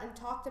came out and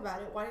talked about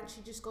it, why didn't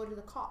she just go to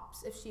the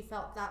cops if she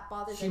felt that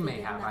bothered? She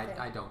may have.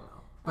 I don't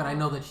know. But I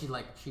know that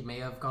she may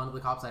have gone to the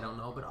cops. I don't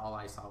know. But all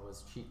I saw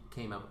was she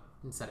came out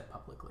and said it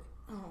publicly.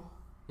 Oh.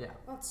 Yeah.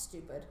 That's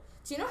stupid.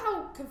 Do you know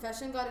how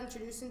confession got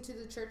introduced into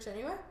the church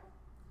anyway?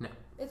 No.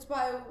 It's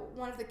by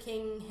one of the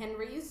King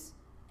Henrys,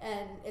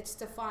 and it's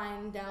to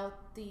find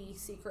out the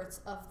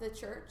secrets of the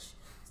church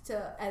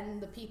and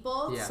the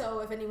people. Yeah. So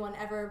if anyone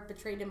ever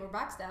betrayed him or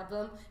backstabbed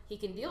them, he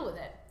can deal with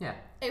it. Yeah.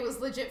 It was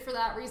legit for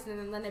that reason,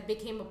 and then it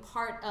became a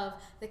part of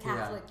the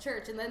Catholic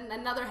Church. And then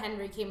another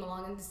Henry came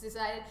along and just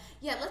decided,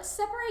 yeah, let's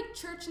separate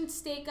church and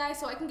state, guys,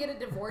 so I can get a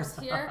divorce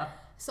here,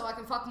 so I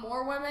can fuck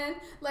more women.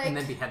 Like, and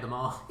then behead them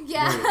all.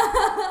 Yeah.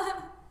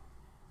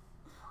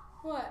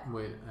 What?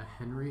 Wait, a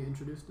Henry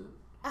introduced it?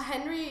 A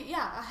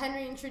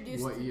Henry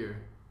introduced. What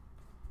year?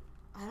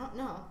 I don't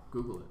know.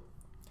 Google it.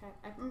 Okay,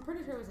 I'm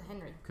pretty sure it was a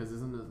Henry. Because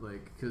isn't it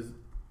like, because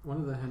one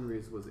of the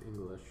Henrys was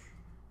English,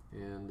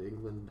 and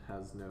England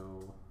has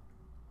no,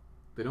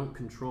 they don't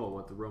control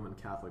what the Roman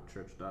Catholic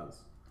Church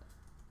does.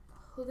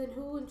 Who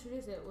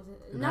introduced it? Was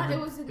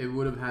it? It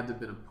would have had to have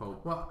been a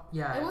pope. Well,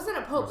 yeah. It wasn't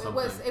a pope.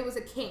 It was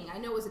a king. I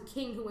know it was a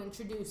king who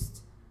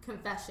introduced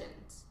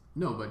confessions.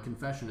 No, but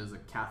confession is a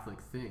Catholic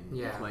thing.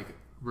 Yeah. Like,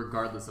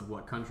 regardless of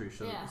what country.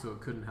 So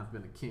it couldn't have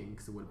been a king,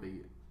 because it would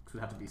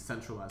have to be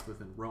centralized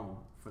within Rome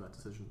for that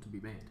decision to be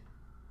made.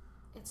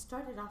 It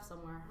started off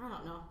somewhere. I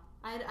don't know.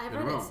 I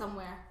read it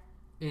somewhere.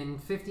 In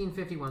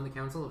 1551, the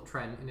Council of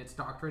Trent, in its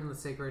doctrine, the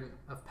Sacrament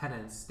of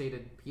Penance,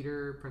 stated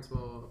Peter,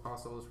 principal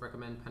apostles,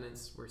 recommend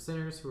penance were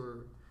sinners who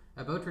were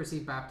about to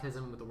receive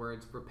baptism with the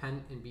words,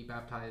 repent and be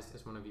baptized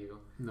as one of you.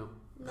 No.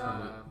 It's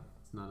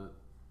not it.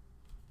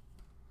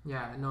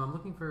 Yeah, no, I'm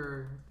looking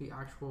for the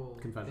actual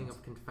thing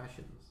of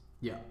confessions.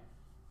 Yeah.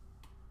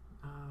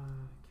 Council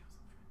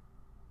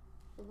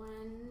of Trent.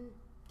 When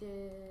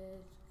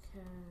did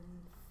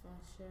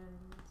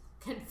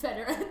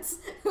Confederates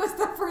was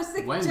the first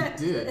thing. When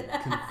did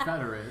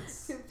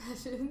Confederates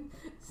confession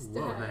start?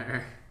 Whoa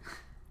there.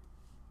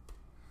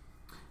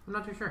 I'm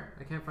not too sure.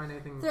 I can't find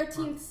anything.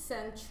 13th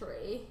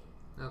century.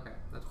 Okay,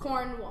 that's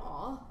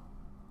Cornwall.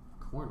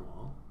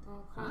 Cornwall?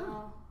 Oh,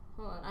 Cornwall.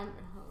 Hold on.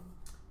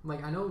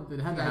 Like, I know it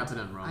had to happen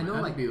in Rome. I know, it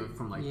had like, to be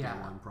from day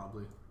one,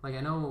 probably. Like,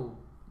 I know,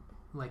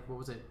 like, what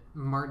was it?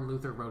 Martin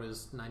Luther wrote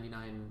his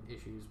 99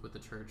 issues with the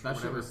church. That or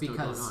whatever, shit was still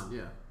going on,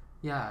 yeah.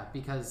 Yeah,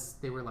 because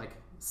they were, like,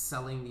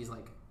 selling these,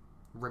 like,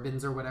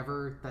 ribbons or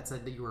whatever that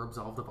said that you were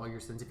absolved of all your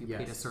sins if you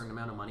paid a certain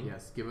amount of money.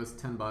 Yes, give us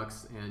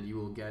 $10 and you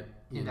will get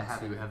into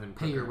heaven.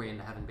 Pay your way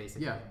into heaven,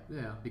 basically.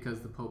 Yeah,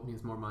 because the Pope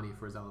needs more money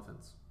for his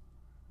elephants.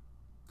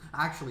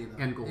 Actually, though,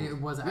 and gold.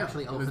 It was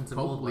actually elephants and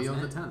Pope gold, Leo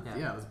wasn't the it? X.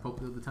 Yeah, it was Pope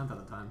Leo the X at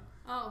the time.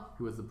 Oh.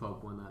 Who was the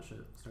Pope when that shit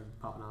started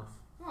popping off.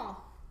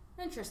 Oh.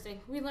 Interesting.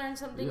 We learned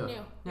something new.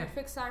 Yeah. We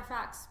fixed our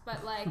facts.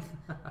 But, like,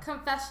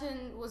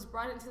 confession was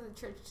brought into the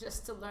church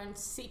just to learn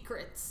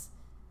secrets.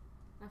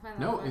 I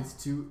find that funny. It's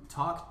to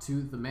talk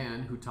to the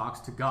man who talks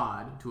to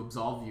God to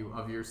absolve you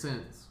of your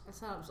sins.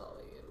 It's not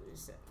absolving you of your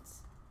sins.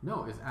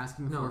 No, it's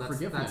asking for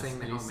forgiveness. That's saying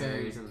the Hail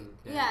Marys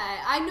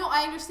I know,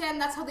 I understand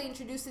that's how they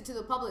introduced it to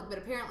the public, but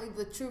apparently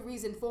the true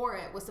reason for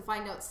it was to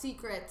find out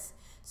secrets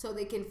so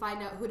they can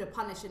find out who to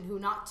punish and who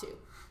not to.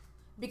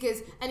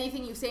 Because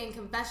anything you say in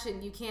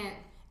confession,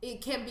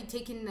 it can't be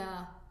taken,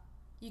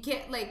 you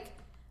can't, like,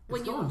 when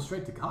it's going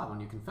straight to God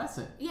when you confess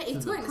it. Yeah,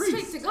 it's going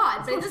straight to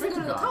God, but it doesn't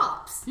go to the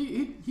cops.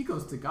 He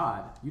goes to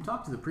God. You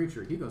talk to the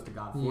preacher, he goes to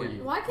God for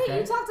you. Why can't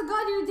you talk to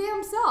God your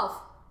damn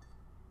self?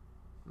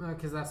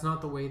 Because that's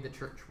not the way the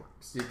church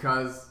works.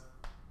 Because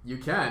you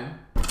can.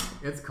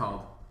 It's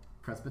called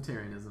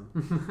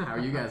Presbyterianism. How are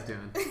you guys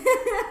doing?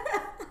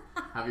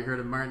 Have you heard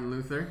of Martin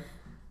Luther?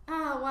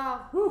 Oh,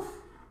 wow. Woof.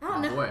 I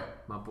don't know.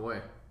 My boy.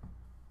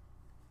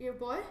 Your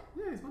boy?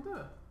 Yeah, he's my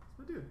dad. He's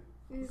my dude.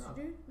 He's your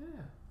dude?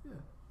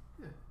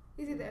 Yeah.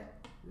 Easy there.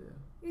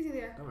 Yeah. Easy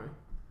there. Don't worry.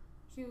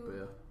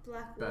 You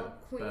black wall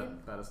queen.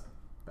 Baptized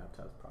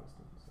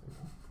Protestant. So,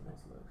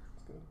 it's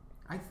good.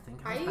 I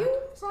think Are you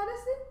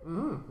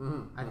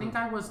Protestant? I think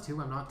I was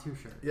too. I'm not too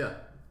sure. Yeah.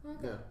 Okay.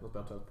 Yeah, I was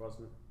baptized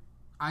Protestant.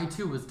 I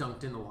too was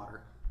dunked in the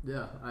water.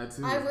 Yeah, I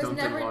too I was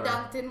never in water.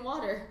 dunked in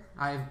water.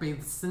 I've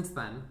bathed since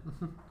then.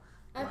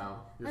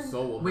 Wow, your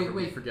soul will wait,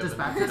 be forgiven. does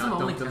baptism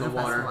only count if that's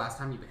the water? last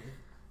time you bathe?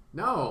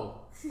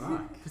 No.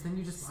 Fuck. Because then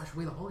you just wash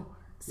away the holy water.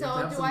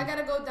 So I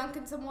gotta go dunk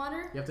in some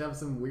water? You have to have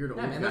some weird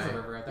old guy. There's a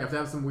river out there. You have to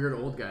have some weird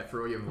old guy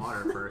throw you in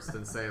water first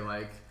and say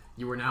like,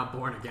 you were now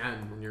born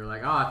again, and you're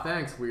like, ah,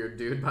 thanks, weird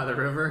dude by the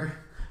river.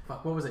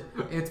 Fuck, what was it?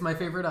 It's my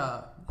favorite.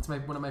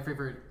 One of my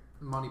favorite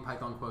Monty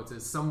Python quotes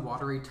is some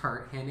watery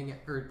tart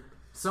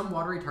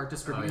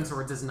distributing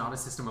swords is not a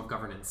system of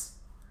governance.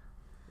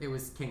 It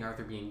was King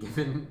Arthur being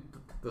given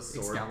the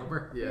sword.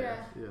 Excalibur. Yeah.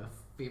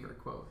 Favorite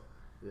quote.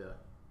 Yeah.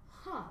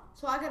 Huh.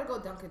 So I gotta go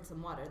dunk in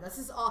some water. This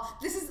is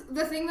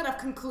the thing that I've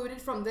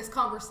concluded from this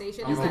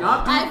conversation. You is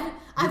cannot that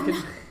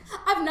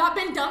I've not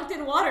been dunked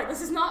in water.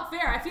 This is not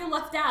fair. I feel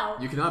left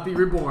out. You cannot be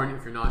reborn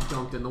if you're not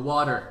dunked in the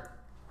water.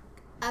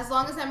 As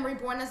long as I'm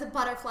reborn as a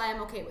butterfly,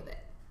 I'm okay with it.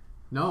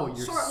 No,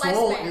 your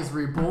soul is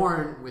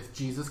reborn with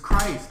Jesus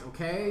Christ,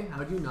 okay?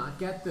 How do you not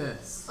get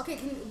this? Okay,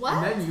 what?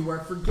 And then you are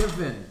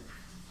forgiven.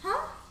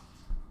 Huh?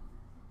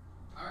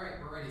 Alright,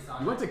 we're ready,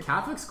 Sasha. You went to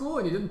Catholic school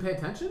and you didn't pay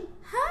attention?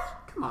 Huh?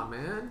 Come on,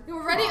 man.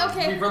 We're ready?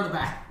 Okay. We've run the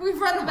bath. We've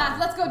run the bath.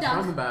 Let's go dunk.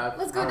 Run the bath.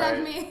 Let's go All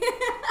dunk me.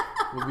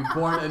 You'll be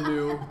born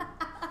anew.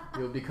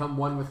 You'll become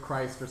one with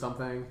Christ or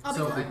something.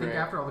 So I think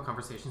after all the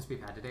conversations we've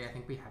had today, I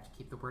think we have to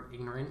keep the word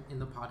ignorant in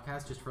the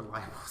podcast just for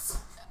libels.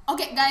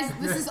 Okay, guys,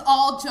 this is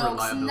all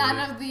jokes.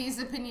 None of these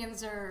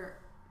opinions are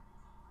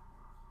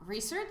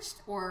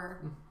researched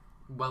or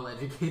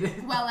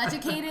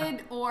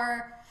well-educated,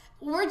 or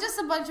we're just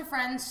a bunch of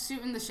friends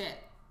shooting the shit.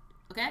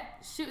 Okay?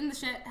 Shooting the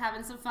shit,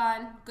 having some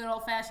fun, good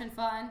old-fashioned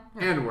fun.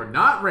 And we're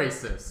not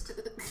racist.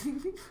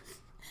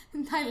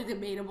 Entirely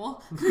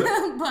debatable,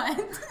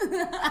 but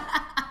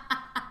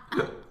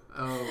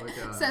oh my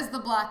god. says the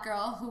black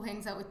girl who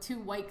hangs out with two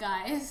white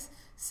guys.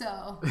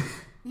 So,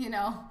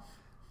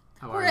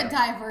 we're a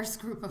diverse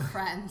group of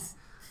friends.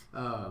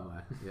 Oh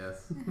my,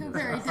 yes. A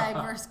very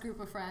diverse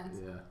group of friends.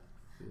 Yeah.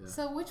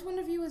 So, which one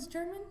of you is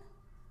German?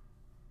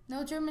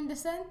 No German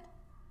descent?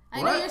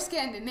 I What? know you're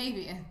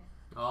Scandinavian.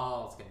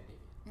 Oh, Scandinavian.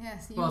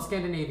 Yes. Well,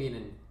 Scandinavian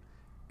and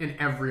In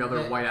every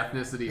other white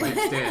ethnicity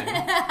mixed in.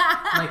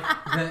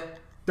 like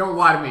Don't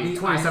lie to me,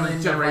 27th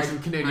Ireland generation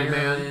of, Canadian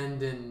man.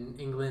 Ireland and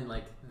England,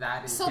 like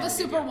that is So the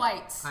super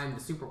whites. I'm the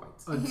super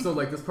whites. So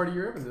like this part of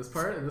Europe and this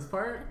part, that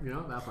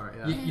part,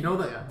 yeah. You know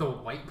the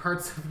white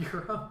parts of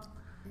Europe?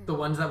 The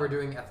ones that were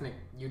doing ethnic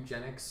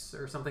eugenics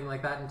or something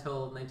like that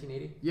until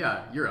 1980?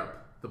 Yeah,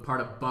 Europe. The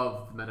part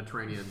above the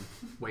Mediterranean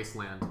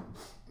wasteland.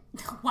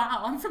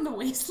 Wow, I'm from the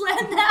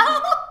wasteland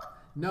now?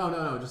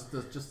 No, just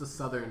the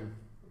southern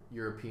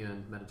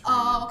European Mediterranean.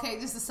 Oh, okay,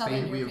 just the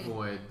southern We European.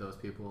 avoid those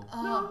people.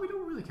 No, we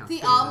don't really count The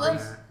Spain olive,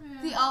 over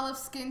there. the olive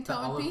skin The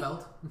tone olive people.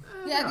 belt?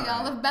 Yeah, the They're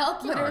olive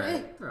belt, They're literally.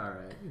 alright. They're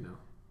alright,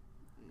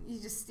 You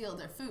just steal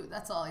their food.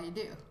 That's all you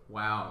do.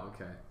 Wow.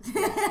 Okay.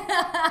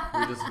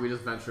 we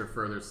just venture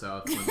further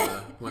south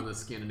when the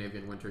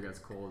Scandinavian winter gets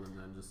cold, and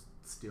then just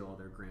steal all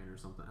their grain or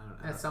something.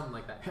 I don't know. Something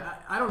like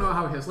that. I don't know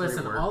how history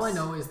Listen, works. all I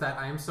know is that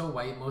I am so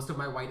white, most of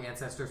my white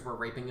ancestors were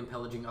raping and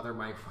pillaging other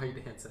my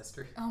white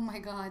ancestors. Oh my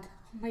god.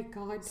 Oh my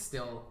god.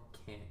 Still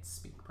can't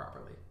speak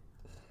properly.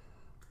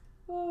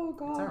 Oh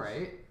god. It's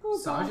alright. Oh,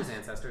 Saj's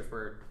ancestors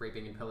were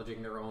raping and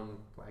pillaging their own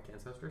black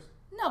ancestors.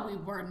 No, we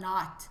were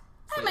not.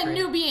 Slave I'm a trade.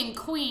 Nubian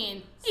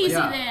queen. Easy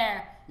Yeah.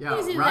 there. Yeah,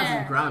 Easy rise there.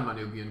 and grind, my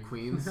Nubian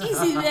queens.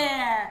 Easy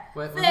there.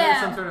 Was there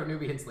some sort of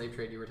Nubian slave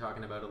trade you were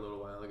talking about a little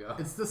while ago?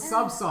 It's the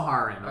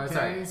sub-Saharan, okay?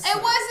 sorry.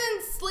 It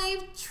wasn't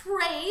slave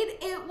trade.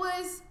 It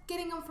was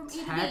getting them from A to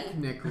B.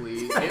 Technically,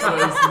 it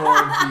was more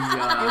of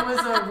the... It was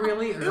a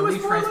really early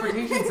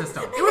transportation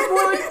system. It was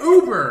more like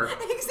Uber.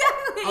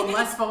 Exactly. A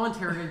less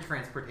voluntary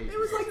transportation. It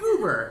was like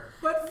Uber.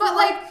 But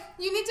like,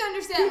 you need to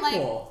understand,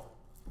 people.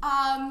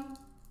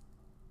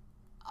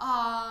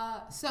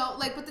 so,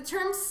 like, with the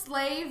term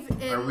slave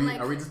in,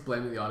 Are we just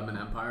blaming the Ottoman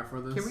Empire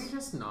for this? Can we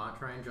just not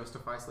try and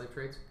justify slave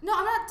trades? No,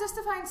 I'm not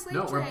justifying slave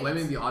trades. No, we're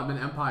blaming the Ottoman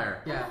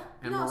Empire. Yeah.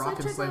 And No,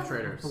 Moroccan slave slave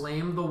trades traders.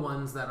 Blame the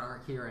ones that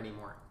aren't here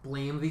anymore.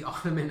 Blame the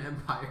Ottoman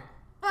Empire.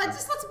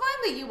 Just let's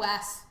blame the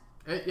U.S.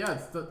 It's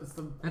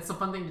the That's the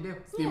fun thing to do.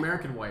 It's the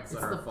American whites It's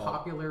that are the at fault.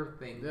 popular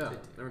thing Yeah, to do.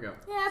 there we go.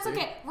 Yeah, it's See?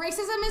 okay.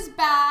 Racism is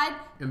bad.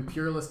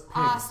 Imperialist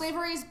pigs.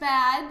 Slavery is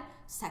bad.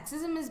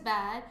 Sexism is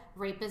bad.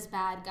 Rape is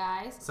bad,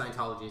 guys.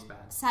 Scientology is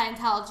bad.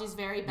 Scientology is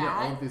very bad.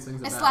 Yeah, all of these things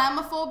are bad.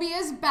 Islamophobia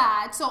is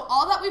bad. So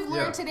all that we've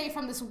learned Yeah. today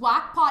from this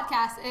whack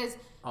podcast is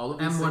All of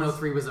these M103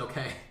 things, was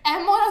okay.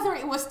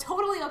 M103 was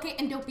totally okay,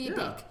 and don't be a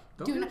Yeah, dick.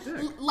 don't be a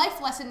dick. Life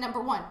lesson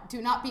number 1: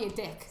 do not be a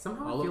dick.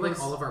 Somehow All I feel of like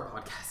those- all of our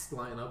podcasts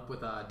line up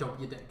with don't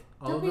be a dick.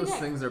 all Don't of be a those dick.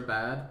 things are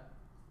bad,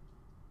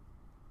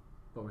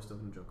 but we're still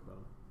gonna joke about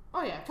them.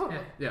 Oh yeah, totally.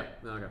 Yeah. Yeah,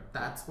 no, okay.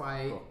 That's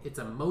why Cool. it's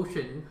a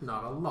motion,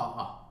 not a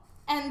law.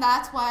 And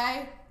that's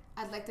why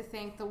I'd like to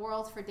thank the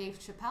world for Dave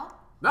Chappelle.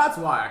 That's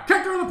why I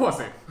kicked her in the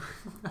pussy.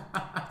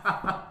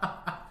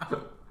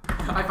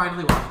 I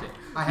finally watched it.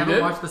 I haven't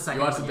did? watched the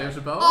second You watched one the yet.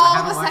 Dave Chappelle? Oh,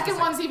 haven't the watched the second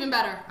one's even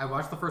better. I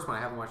watched the first one. I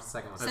haven't watched the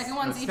second one. Second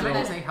one's that's even Can I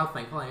better. just say how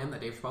thankful I am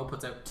that Dave Chappelle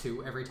puts out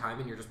 2 every time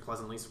and you're just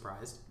pleasantly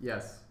surprised?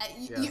 Yes.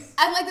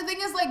 And like the thing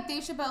is, like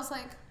Dave Chappelle's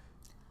like,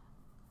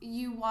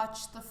 you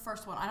watch the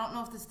first one. I don't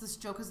know if this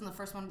joke is in the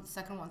first one or the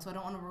second one, so I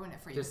don't want to ruin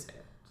it for you. Just say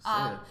it.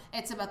 Say it.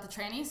 It's about the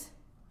trannies.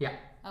 Yeah.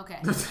 Okay.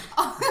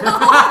 Oh my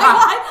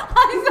god!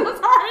 I'm so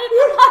sorry.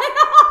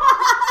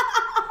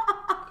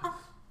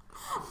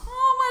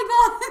 Oh my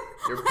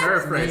god! You're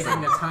paraphrasing.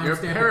 Amazing, the timestamp You're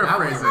of that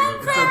paraphrasing. one.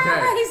 It's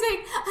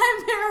okay.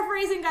 I'm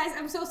paraphrasing, guys.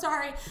 I'm so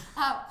sorry.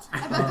 About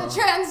the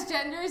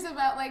transgenders,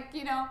 about like,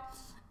 you know,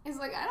 it's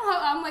like I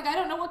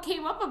don't know what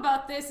came up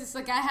about this. It's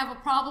like I have a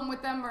problem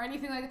with them or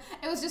anything like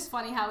that. It was just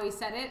funny how he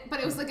said it, but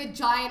it was like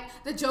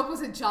the joke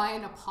was a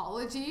giant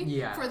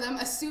apology for them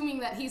assuming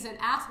that he's an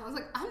asshole. I was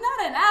like, I'm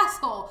not an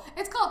asshole.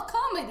 It's called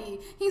comedy.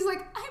 He's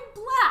like, I'm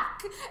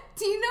black.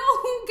 Do you know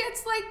who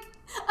gets like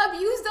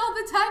abused all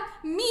the time?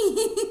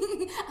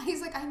 Me.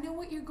 He's like, I know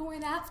what you're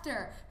going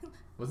after.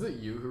 Was it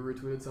you who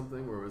retweeted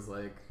something where it was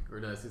like, or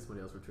did I see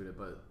somebody else retweet it?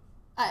 But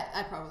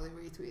I probably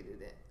retweeted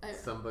it.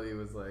 somebody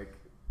was like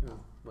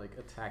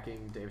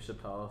attacking Dave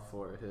Chappelle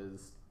for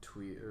his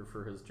tweet or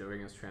for his joking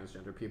against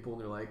transgender people,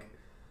 and they're like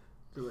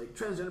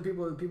transgender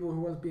people are the people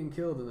who was being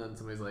killed, and then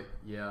somebody's like,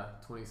 yeah,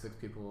 26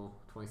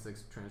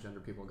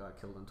 transgender people got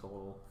killed in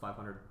total.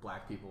 500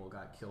 black people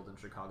got killed in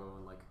Chicago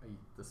in like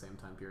the same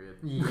time period.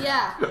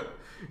 Yeah.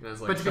 And I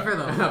was like, But to be fair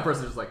though, that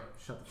person's just like,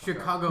 shut the fuck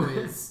Chicago up.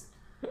 is.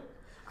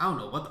 I don't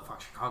know what the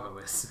fuck Chicago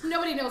is.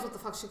 Nobody knows what the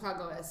fuck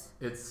Chicago is.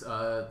 It's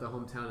the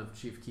hometown of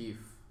Chief Keef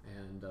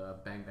and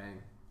Bang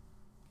Bang,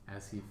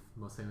 as he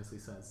most famously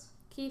says.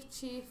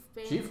 Chief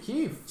Bang. Chief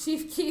Keef.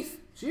 Chief Keef.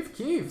 Chief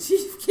Keef.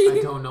 Chief Keef.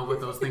 I don't know what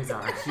those things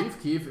are.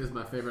 Chief Keef is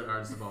my favorite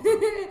artist of all time.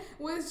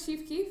 What is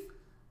Chief Keef?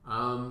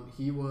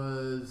 He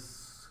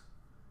was,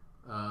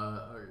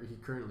 or he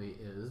currently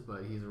is,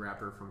 but he's a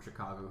rapper from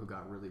Chicago who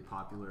got really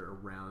popular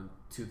around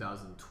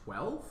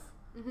 2012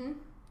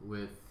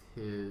 with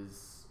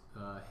his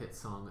hit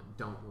song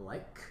 "Don't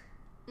Like."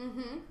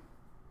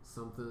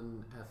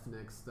 Something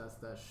ethnics. That's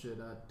that shit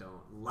I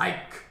don't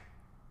like.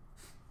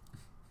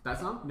 That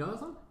song? You know that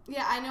song?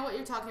 Yeah, I know what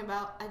you're talking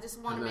about. I just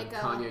want to make a.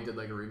 Kanye did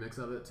like a remix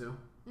of it too.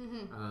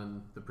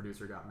 And the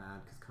producer got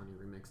mad because Kanye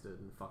remixed it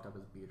and fucked up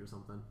his beat or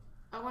something.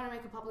 I want to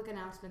make a public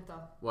announcement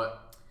though.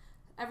 What?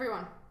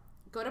 Everyone,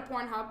 go to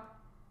Pornhub,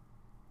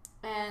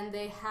 and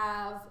they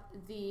have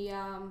the.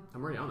 I'm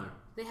already on there.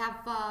 They have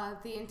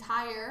the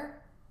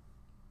entire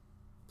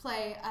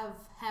play of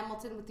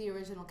Hamilton with the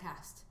original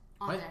cast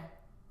on What? there,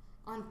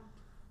 on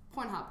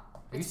Pornhub.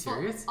 Are you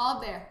serious? All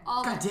there.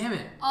 All God there. damn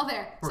it. All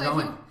there. We're so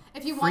going.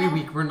 if you Free want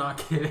week, we're not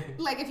kidding.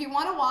 like if you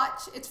want to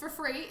watch, it's for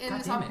free and God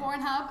it's damn on it.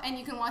 Pornhub, and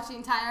you can watch the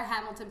entire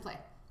Hamilton play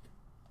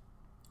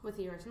with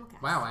the original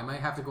cast. Wow, I might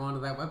have to go onto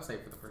that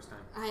website for the first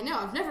time. I know.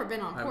 I've never been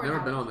on Pornhub. I've never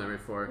been on there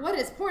before. What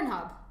is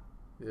Pornhub?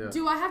 Yeah.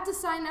 Do I have to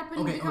sign up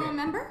and become a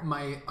member?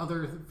 My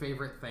other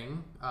favorite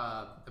thing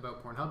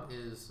about Pornhub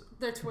is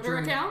Their Twitter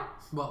account?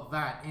 Well,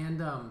 that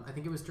and I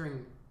think it was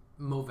during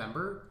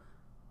Movember,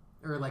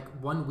 or like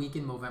 1 week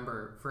in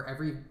Movember. For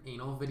every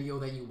anal video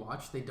that you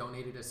watch, they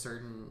donated a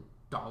certain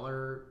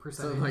dollar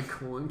percentage. So like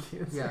colon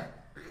cancer.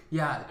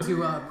 Yeah,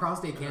 to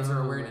prostate cancer Oh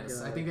my awareness.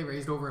 God. I think they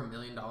raised over $1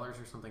 million or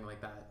something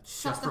like that,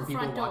 Shut just the from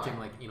people front door. watching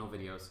like anal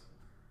videos.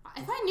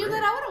 If I knew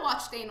that, I would have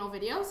watched anal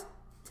videos.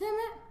 Damn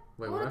it.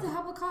 Wait, I what? wanted to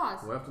help a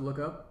cause. Do I have to look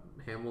up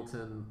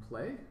Hamilton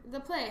play?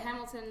 The play,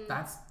 Hamilton.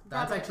 That's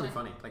Broadway actually play.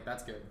 funny. Like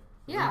that's good.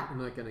 Yeah. I'm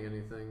not getting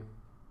anything.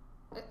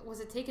 Was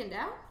it taken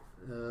down?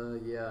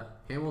 Yeah.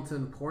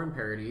 Hamilton porn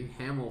parody,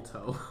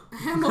 Hamilton.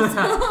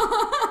 Hamilton.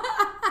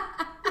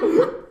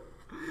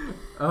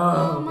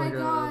 Oh my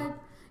god.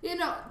 You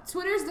know,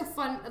 Twitter's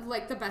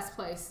the best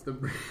place.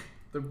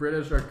 The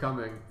British are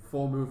coming.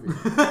 Full movie.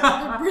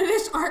 The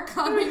British are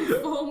coming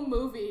full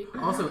movie.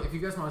 Also, if you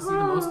guys want to see the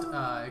most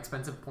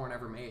expensive porn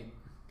ever made,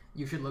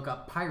 you should look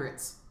up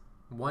Pirates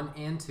 1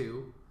 and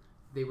 2.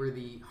 They were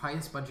the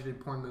highest budgeted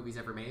porn movies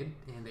ever made,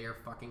 and they are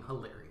fucking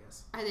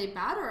hilarious. Are they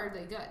bad or are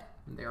they good?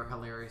 They are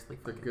hilariously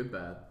They're fucking good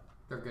bad.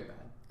 They're good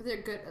bad.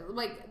 They're good.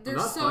 Like, they're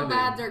so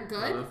bad they're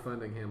good? I'm not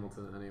finding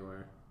Hamilton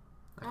anywhere.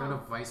 I found a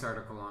Vice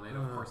article on it.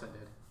 Of course I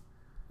did.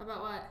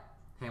 About what?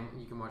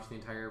 You can watch the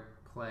entire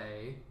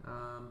play.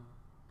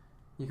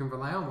 You can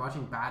rely on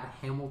watching bad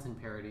Hamilton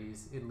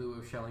parodies in lieu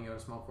of shelling out a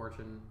small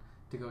fortune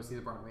to go see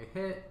the Broadway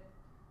hit.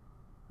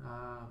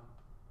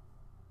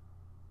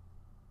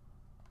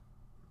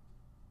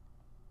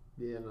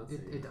 Yeah, I'm not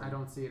seeing it. I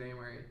don't see it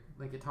anywhere.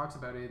 It talks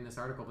about it in this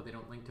article, but they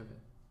don't link to it.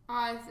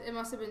 It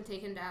must have been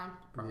taken down.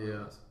 Probably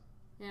was.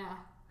 Yeah.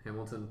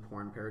 Hamilton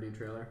porn parody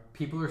trailer.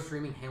 People are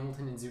streaming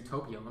Hamilton and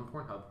Zootopia on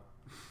Pornhub.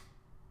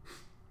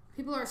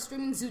 People are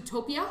streaming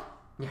Zootopia?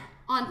 Yeah.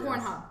 On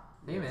Pornhub.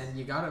 Hey man,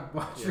 you gotta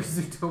watch your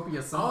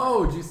Zootopia song.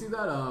 Oh, did you see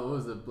that? What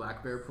was it?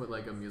 Black Bear put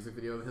a music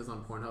video of his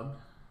on Pornhub.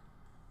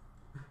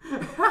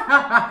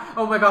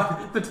 Oh my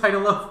god, the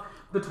title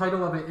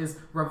of it is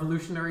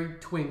Revolutionary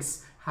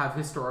Twinks Have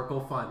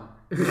Historical Fun.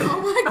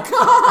 Oh my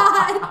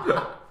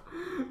god!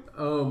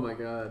 Oh my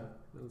god,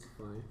 that's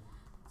funny.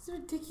 It's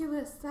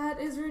ridiculous. That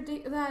is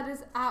ridiculous. That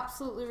is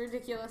absolutely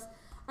ridiculous.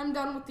 I'm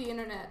done with the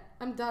internet.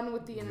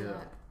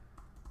 Yeah.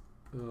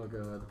 Oh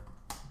god,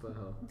 what the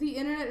hell? The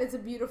internet is a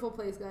beautiful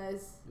place,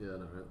 guys. Yeah,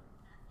 no,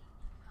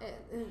 right?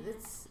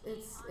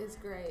 It's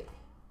great.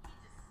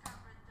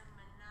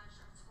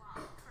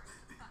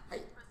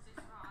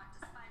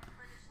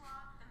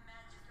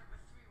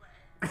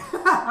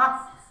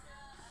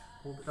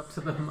 Hold it up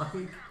to the mic. My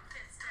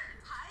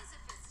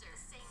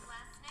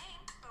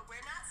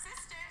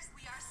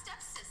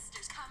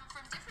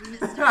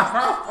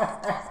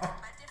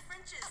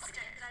different sisters.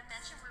 Did I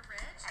mention we're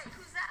rich? Hey,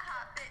 who's that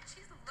hot bitch?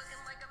 He's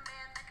looking like a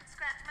man that can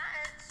scratch my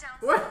itch. Down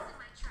What? in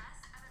my dress.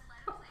 I would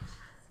let him play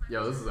chess.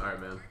 Yo, this is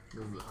art, man.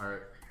 This is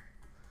art.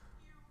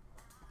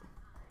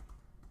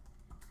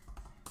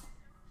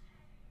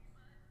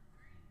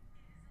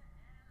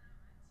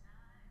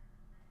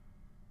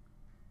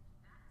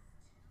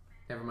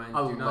 Never mind.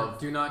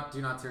 Do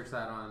not search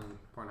that on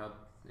Pornhub.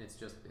 It's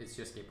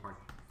just gay porn.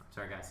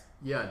 Sorry, guys.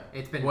 Yeah.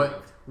 It's been what?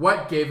 moved.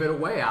 What gave it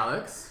away,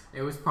 Alex?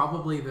 It was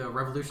probably the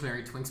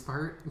Revolutionary Twinks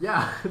part.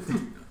 Yeah.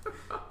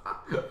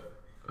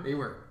 They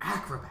were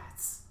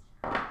acrobats.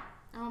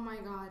 Oh my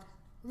god.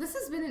 This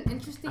has been an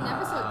interesting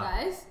episode,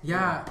 guys.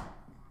 Yeah.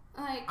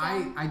 Like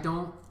I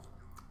don't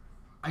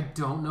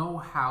know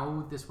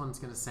how this one's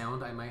gonna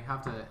sound. I might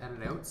have to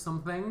edit out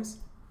some things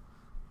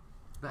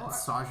that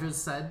Sasha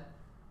said.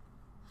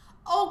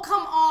 Oh,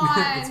 come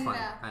on. It's fine.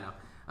 I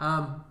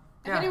know.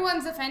 If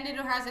anyone's offended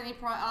or has any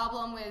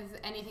problem with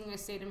anything they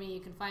say to me, you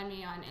can find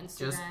me on Instagram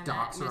Just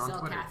dox her Miss on El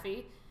Twitter.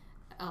 Caffey.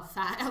 El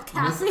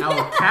Caffey. Miss El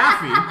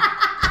Caffey.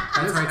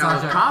 That's right, El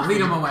Sasha. Caffey.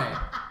 Lead him away.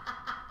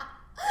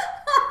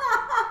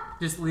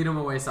 Just lead him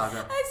away,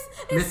 Sasha.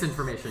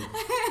 Misinformation.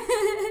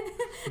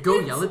 Go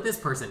yell at this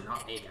person,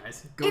 not me,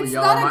 guys. Go It's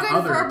yell not at a my good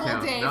other verbal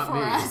account, day not for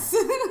me. us.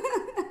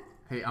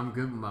 Hey, I'm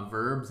good with my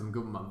verbs. I'm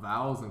good with my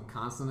vowels and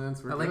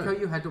consonants. We're I like good. how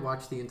you had to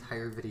watch the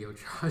entire video,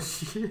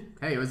 Josh.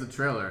 Hey, it was a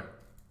trailer.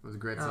 It was a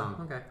great song.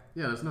 Oh, okay.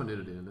 Yeah, there's no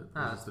nudity in it. It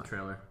Ah, was just a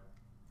trailer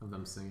of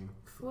them singing.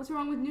 What's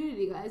wrong with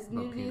nudity, guys?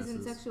 About Nudity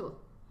isn't penises. sexual.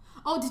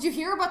 Oh, did you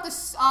hear about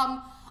this?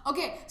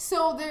 Okay,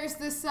 so there's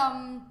this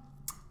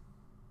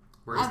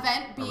Where's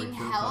event being we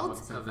gonna held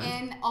talk about this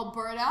event? in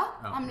Alberta.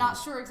 Oh, I'm not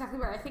sure exactly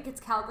where. I think it's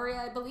Calgary,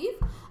 I believe.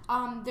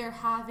 They're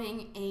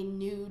having a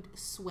nude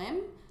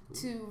swim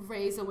to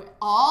raise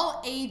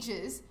all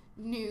ages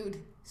nude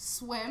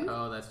swim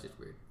Oh, that's just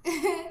weird.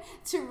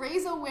 to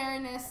raise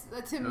awareness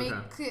to make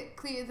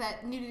clear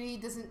that nudity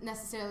doesn't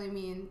necessarily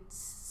mean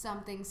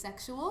something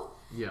sexual.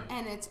 Yeah.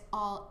 And it's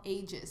all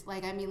ages.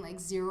 Like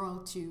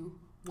 0 to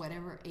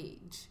whatever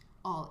age.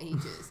 All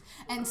ages.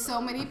 And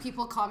so many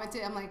people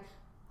commented. I'm like,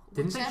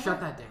 Didn't they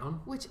shut that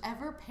down?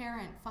 whichever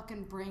parent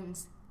fucking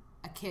brings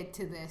a kid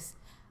to this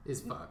Is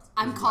fucked.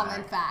 I'm Is calling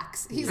whack.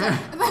 facts. He's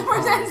like, the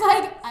person's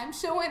like, I'm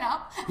showing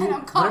up and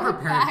I'm calling Whatever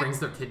parent facts. brings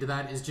their kid to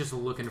that is just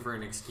looking for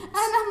an excuse. And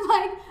I'm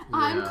like,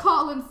 I'm Yeah.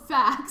 calling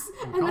facts.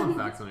 I'm And calling then-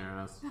 facts on your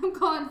ass. I'm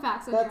calling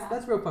facts on your ass.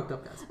 That's real fucked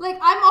up, guys. Like,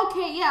 I'm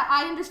okay, yeah,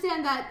 I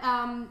understand that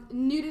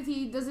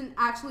nudity doesn't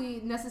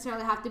actually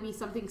necessarily have to be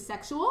something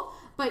sexual,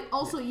 but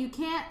also you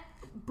can't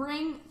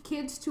bring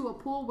kids to a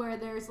pool where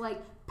there's,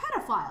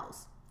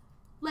 pedophiles.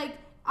 Like,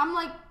 I'm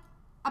like,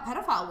 a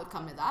pedophile would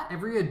come to that.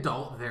 Every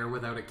adult there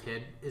without a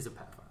kid is a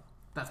pedophile.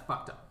 That's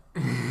fucked up.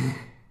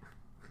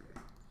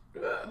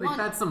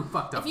 That's some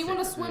fucked up If you shit.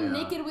 want to swim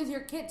Yeah. naked with your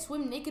kid,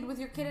 swim naked with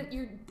your kid at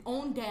your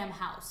own damn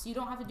house. You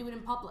don't have to do it in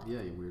public.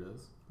 Yeah, you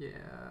weirdos. Yeah.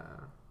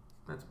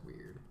 That's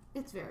weird.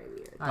 It's very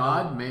weird.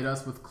 God made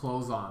us with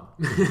clothes on.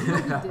 No, he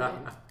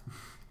didn't.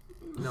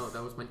 No,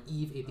 that was when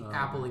Eve ate the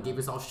apple and gave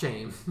us all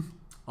shame.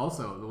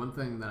 Also, the one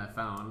thing that I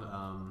found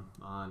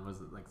on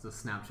was it like the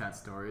Snapchat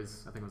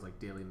stories. I think it was like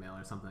Daily Mail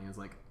or something. Is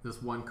like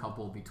this one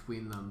couple,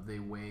 between them, they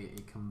weigh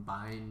a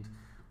combined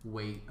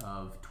weight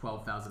of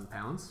 12,000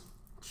 pounds.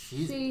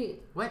 Jeez.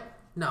 What?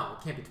 No,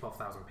 it can't be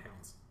 12,000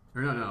 pounds.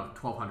 Or no,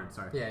 1,200.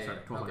 Sorry, Yeah,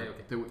 1,200. Okay.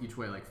 They each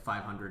weigh like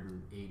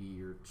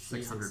 580 or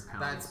 600 pounds.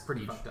 That's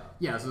pretty each. fucked up.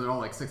 Yeah, so they're all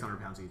like 600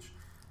 pounds each,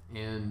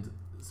 and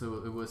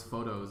so it was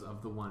photos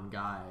of the one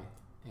guy,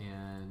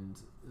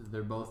 and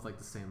they're both like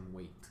the same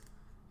weight,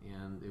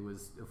 and it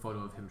was a photo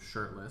of him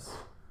shirtless,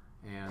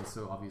 and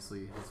so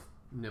obviously his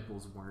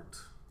nipples weren't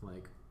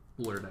like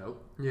blurred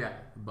out. Yeah.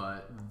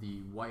 But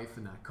the wife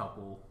in that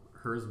couple,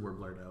 hers were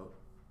blurred out,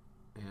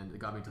 and it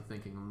got me to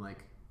thinking. I'm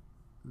like,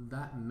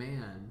 that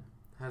man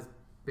Has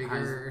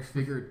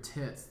bigger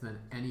tits than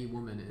any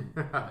woman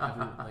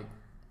ever, like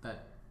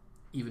that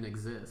even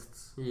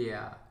exists.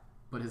 Yeah.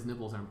 But his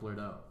nipples aren't blurred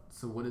out.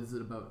 So what is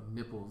it about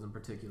nipples in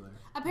particular?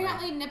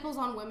 Apparently, nipples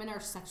on women are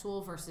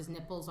sexual versus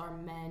nipples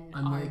on men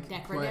I'm are like,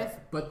 decorative.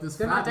 But this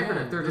They're fat not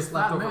decorative. man, They're this just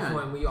fat left over man, from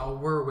when we all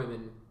were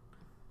women.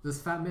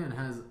 This fat man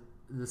has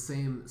the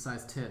same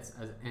size tits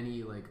as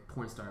any like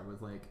porn star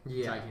with like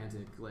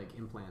gigantic like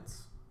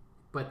implants.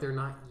 But they're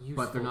not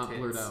useful. But they're not tits.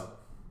 blurred out.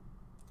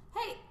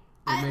 Hey,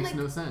 It makes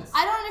no sense.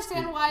 I don't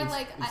understand why.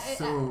 I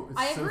so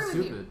agree with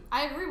stupid. you.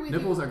 I agree with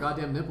Nipples you. are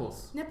goddamn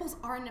nipples. Nipples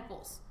are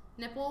nipples.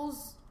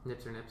 Nipples.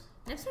 Nips are nips.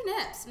 Nips are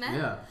nips, man.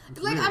 Yeah.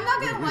 Like, I'm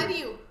not gonna lie to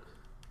you.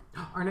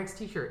 Our next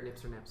T-shirt,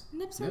 nips are nips.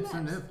 Nips are Nips nips.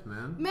 are nips,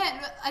 man.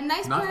 Man, a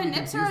nice Not pair to of be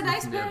nips are a confused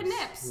nice with pair of nibs.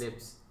 nips.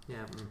 Nips.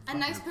 Yeah. A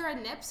nice pair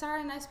of nips are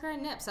a nice pair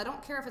of nips. I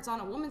don't care if it's on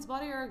a woman's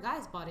body or a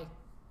guy's body.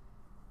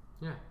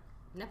 Yeah.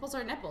 Nipples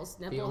are nipples.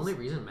 Nipples. The only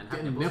reason men have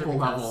Getting nipples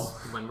nipple are because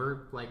level. when we're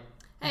like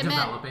Hey, man.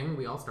 developing,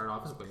 we all start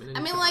off as women. And I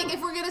mean, develop. like,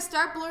 if we're gonna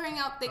start blurring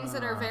out things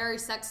that are very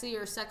sexy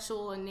or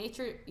sexual in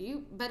nature,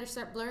 you better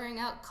start blurring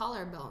out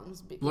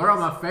collarbones. Blur out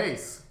my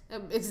face.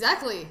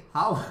 Exactly.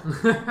 How?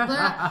 Blur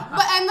out.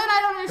 But and then I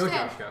don't Go,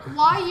 understand Josh, go.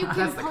 why you can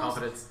That's the post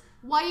confidence.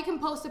 why you can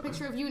post a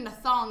picture of you in a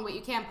thong, but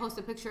you can't post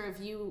a picture of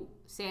you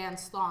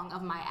sans thong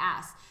of my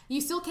ass.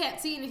 You still can't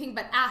see anything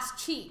but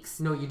ass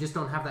cheeks. No, you just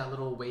don't have that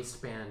little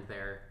waistband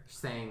there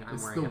saying I'm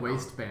It's wearing the a thong.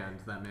 waistband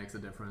that makes a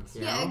difference.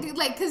 you Yeah, know?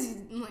 like because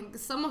like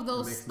some of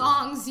those makes no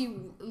thongs,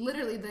 you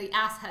literally the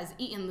ass has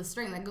eaten the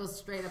string that goes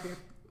straight up your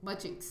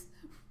butt cheeks.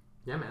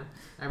 Yeah, man.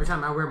 Every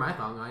time I wear my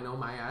thong, I know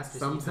my ass just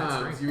eats that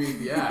Sometimes string. you eat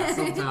the ass.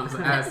 Sometimes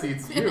the ass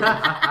eats you.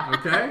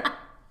 Okay?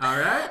 All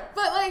right?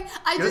 But like,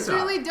 I Good just job.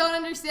 really don't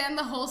understand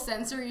the whole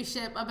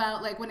censorship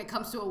about like when it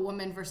comes to a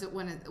woman versus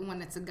when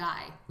it's a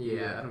guy.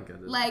 Yeah, I don't get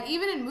it. Like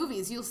even in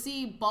movies, you'll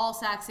see ball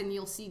sacks and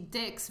you'll see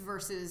dicks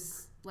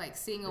versus like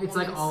seeing a It's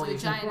woman's like all Asian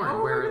vagina.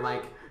 porn where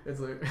like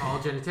It's like, all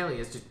genitalia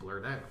is just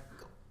blurred out.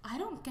 I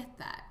don't get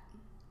that.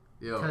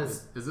 yo,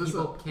 Because is this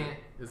people can't.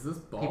 Is this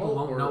ball? people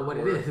won't know what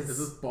it is. Is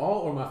this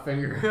ball or my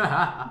finger?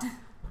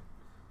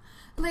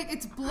 Like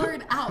it's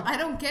blurred out. I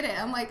don't get it.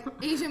 I'm like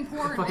Asian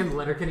porn. Fucking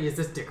Letterkenny, is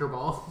this dick or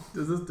ball?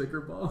 Is this dick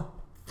or ball?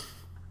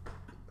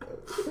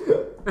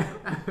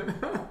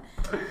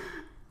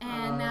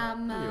 And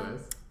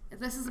Anyways.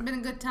 this has been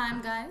a good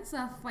time, guys.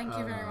 Thank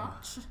you very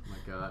much. Oh my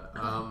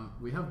god.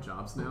 We have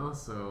jobs now,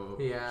 so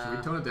Yeah. should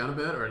we tone it down a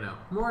bit or no?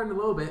 More in a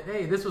little bit.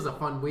 Hey, this was a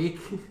fun week.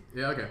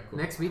 Yeah, okay, cool.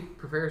 Next week,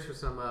 prepare us for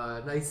some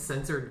nice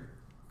censored,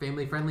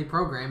 family-friendly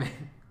programming.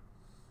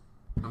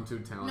 I'm too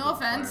talented. No to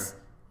fire. offense.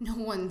 No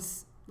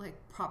one's like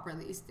proper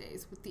these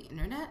days with the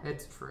internet.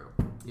 It's true.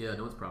 Yeah,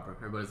 no one's proper.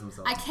 Everybody's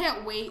themselves. I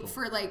can't wait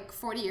for like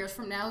 40 years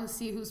from now to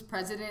see who's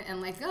president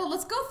and like, oh,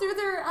 let's go through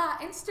their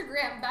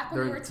Instagram back when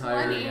Their we were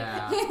entire- 20.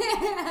 Yeah.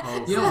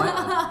 Oh, You know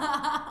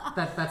what?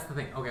 sad. That's the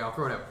thing. Okay, I'll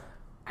throw it out.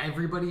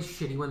 Everybody's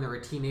shitty when they're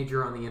a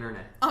teenager on the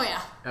internet. Oh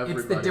yeah.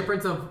 Everybody. It's the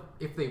difference of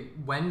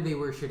when they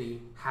were shitty,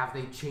 have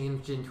they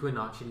changed into a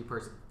not shitty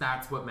person?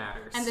 That's what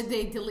matters. And did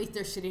they delete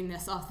their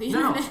shittiness off the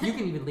no, internet? you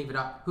can even leave it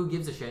up. Who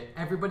gives a shit?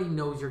 Everybody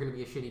knows you're going to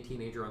be a shitty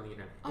teenager on the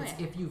internet. Oh, It's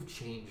yeah. if you've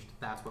changed,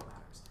 that's what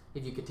matters.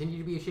 If you continue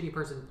to be a shitty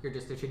person, you're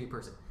just a shitty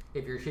person.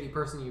 If you're a shitty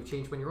person and you've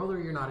changed when you're older,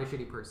 you're not a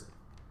shitty person.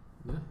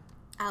 Yeah.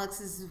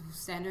 Alex's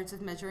standards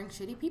of measuring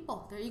shitty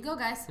people. There you go,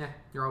 guys. Yeah,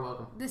 you're all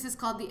welcome. This is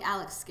called the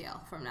Alex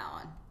scale from now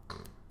on.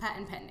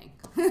 Patent pending.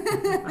 Didn't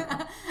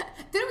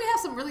we have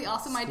some really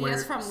awesome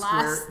ideas from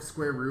last?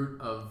 Square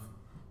root of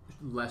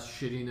less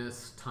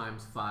shittiness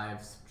times 5,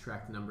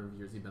 subtract the number of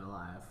years you've been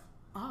alive.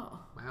 Oh,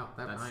 Wow,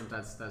 that rhymed.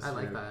 That's I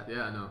like true. that.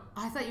 Yeah, no.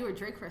 I thought you were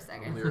Drake for a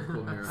second.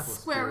 Miracle,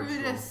 Square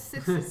root of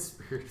spiritual. six.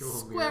 Spiritual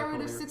Square root of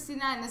miracle.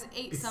 69 is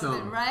 8 It's something,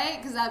 some- right?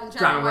 Because I've been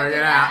Trying to work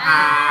it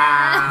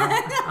out.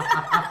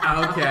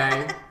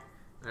 Okay.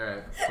 All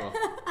right. Cool.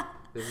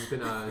 This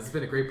has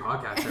been a great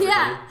podcast, everybody.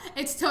 Yeah,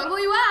 it's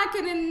totally whack,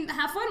 and then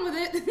have fun with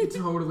it.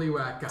 Totally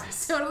whack,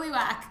 guys. Totally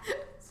whack.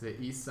 It's the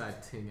East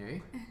Side Ting,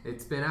 eh?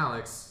 It's been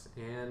Alex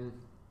and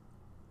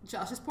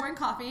Josh is pouring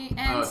coffee,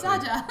 and it's me.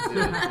 Saja.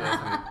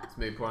 Yeah, it's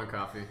me pouring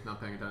coffee, not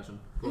paying attention.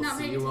 we'll Not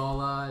see me. you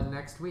all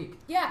next week.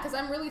 Yeah, because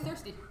I'm really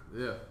thirsty.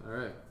 Yeah. All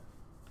right.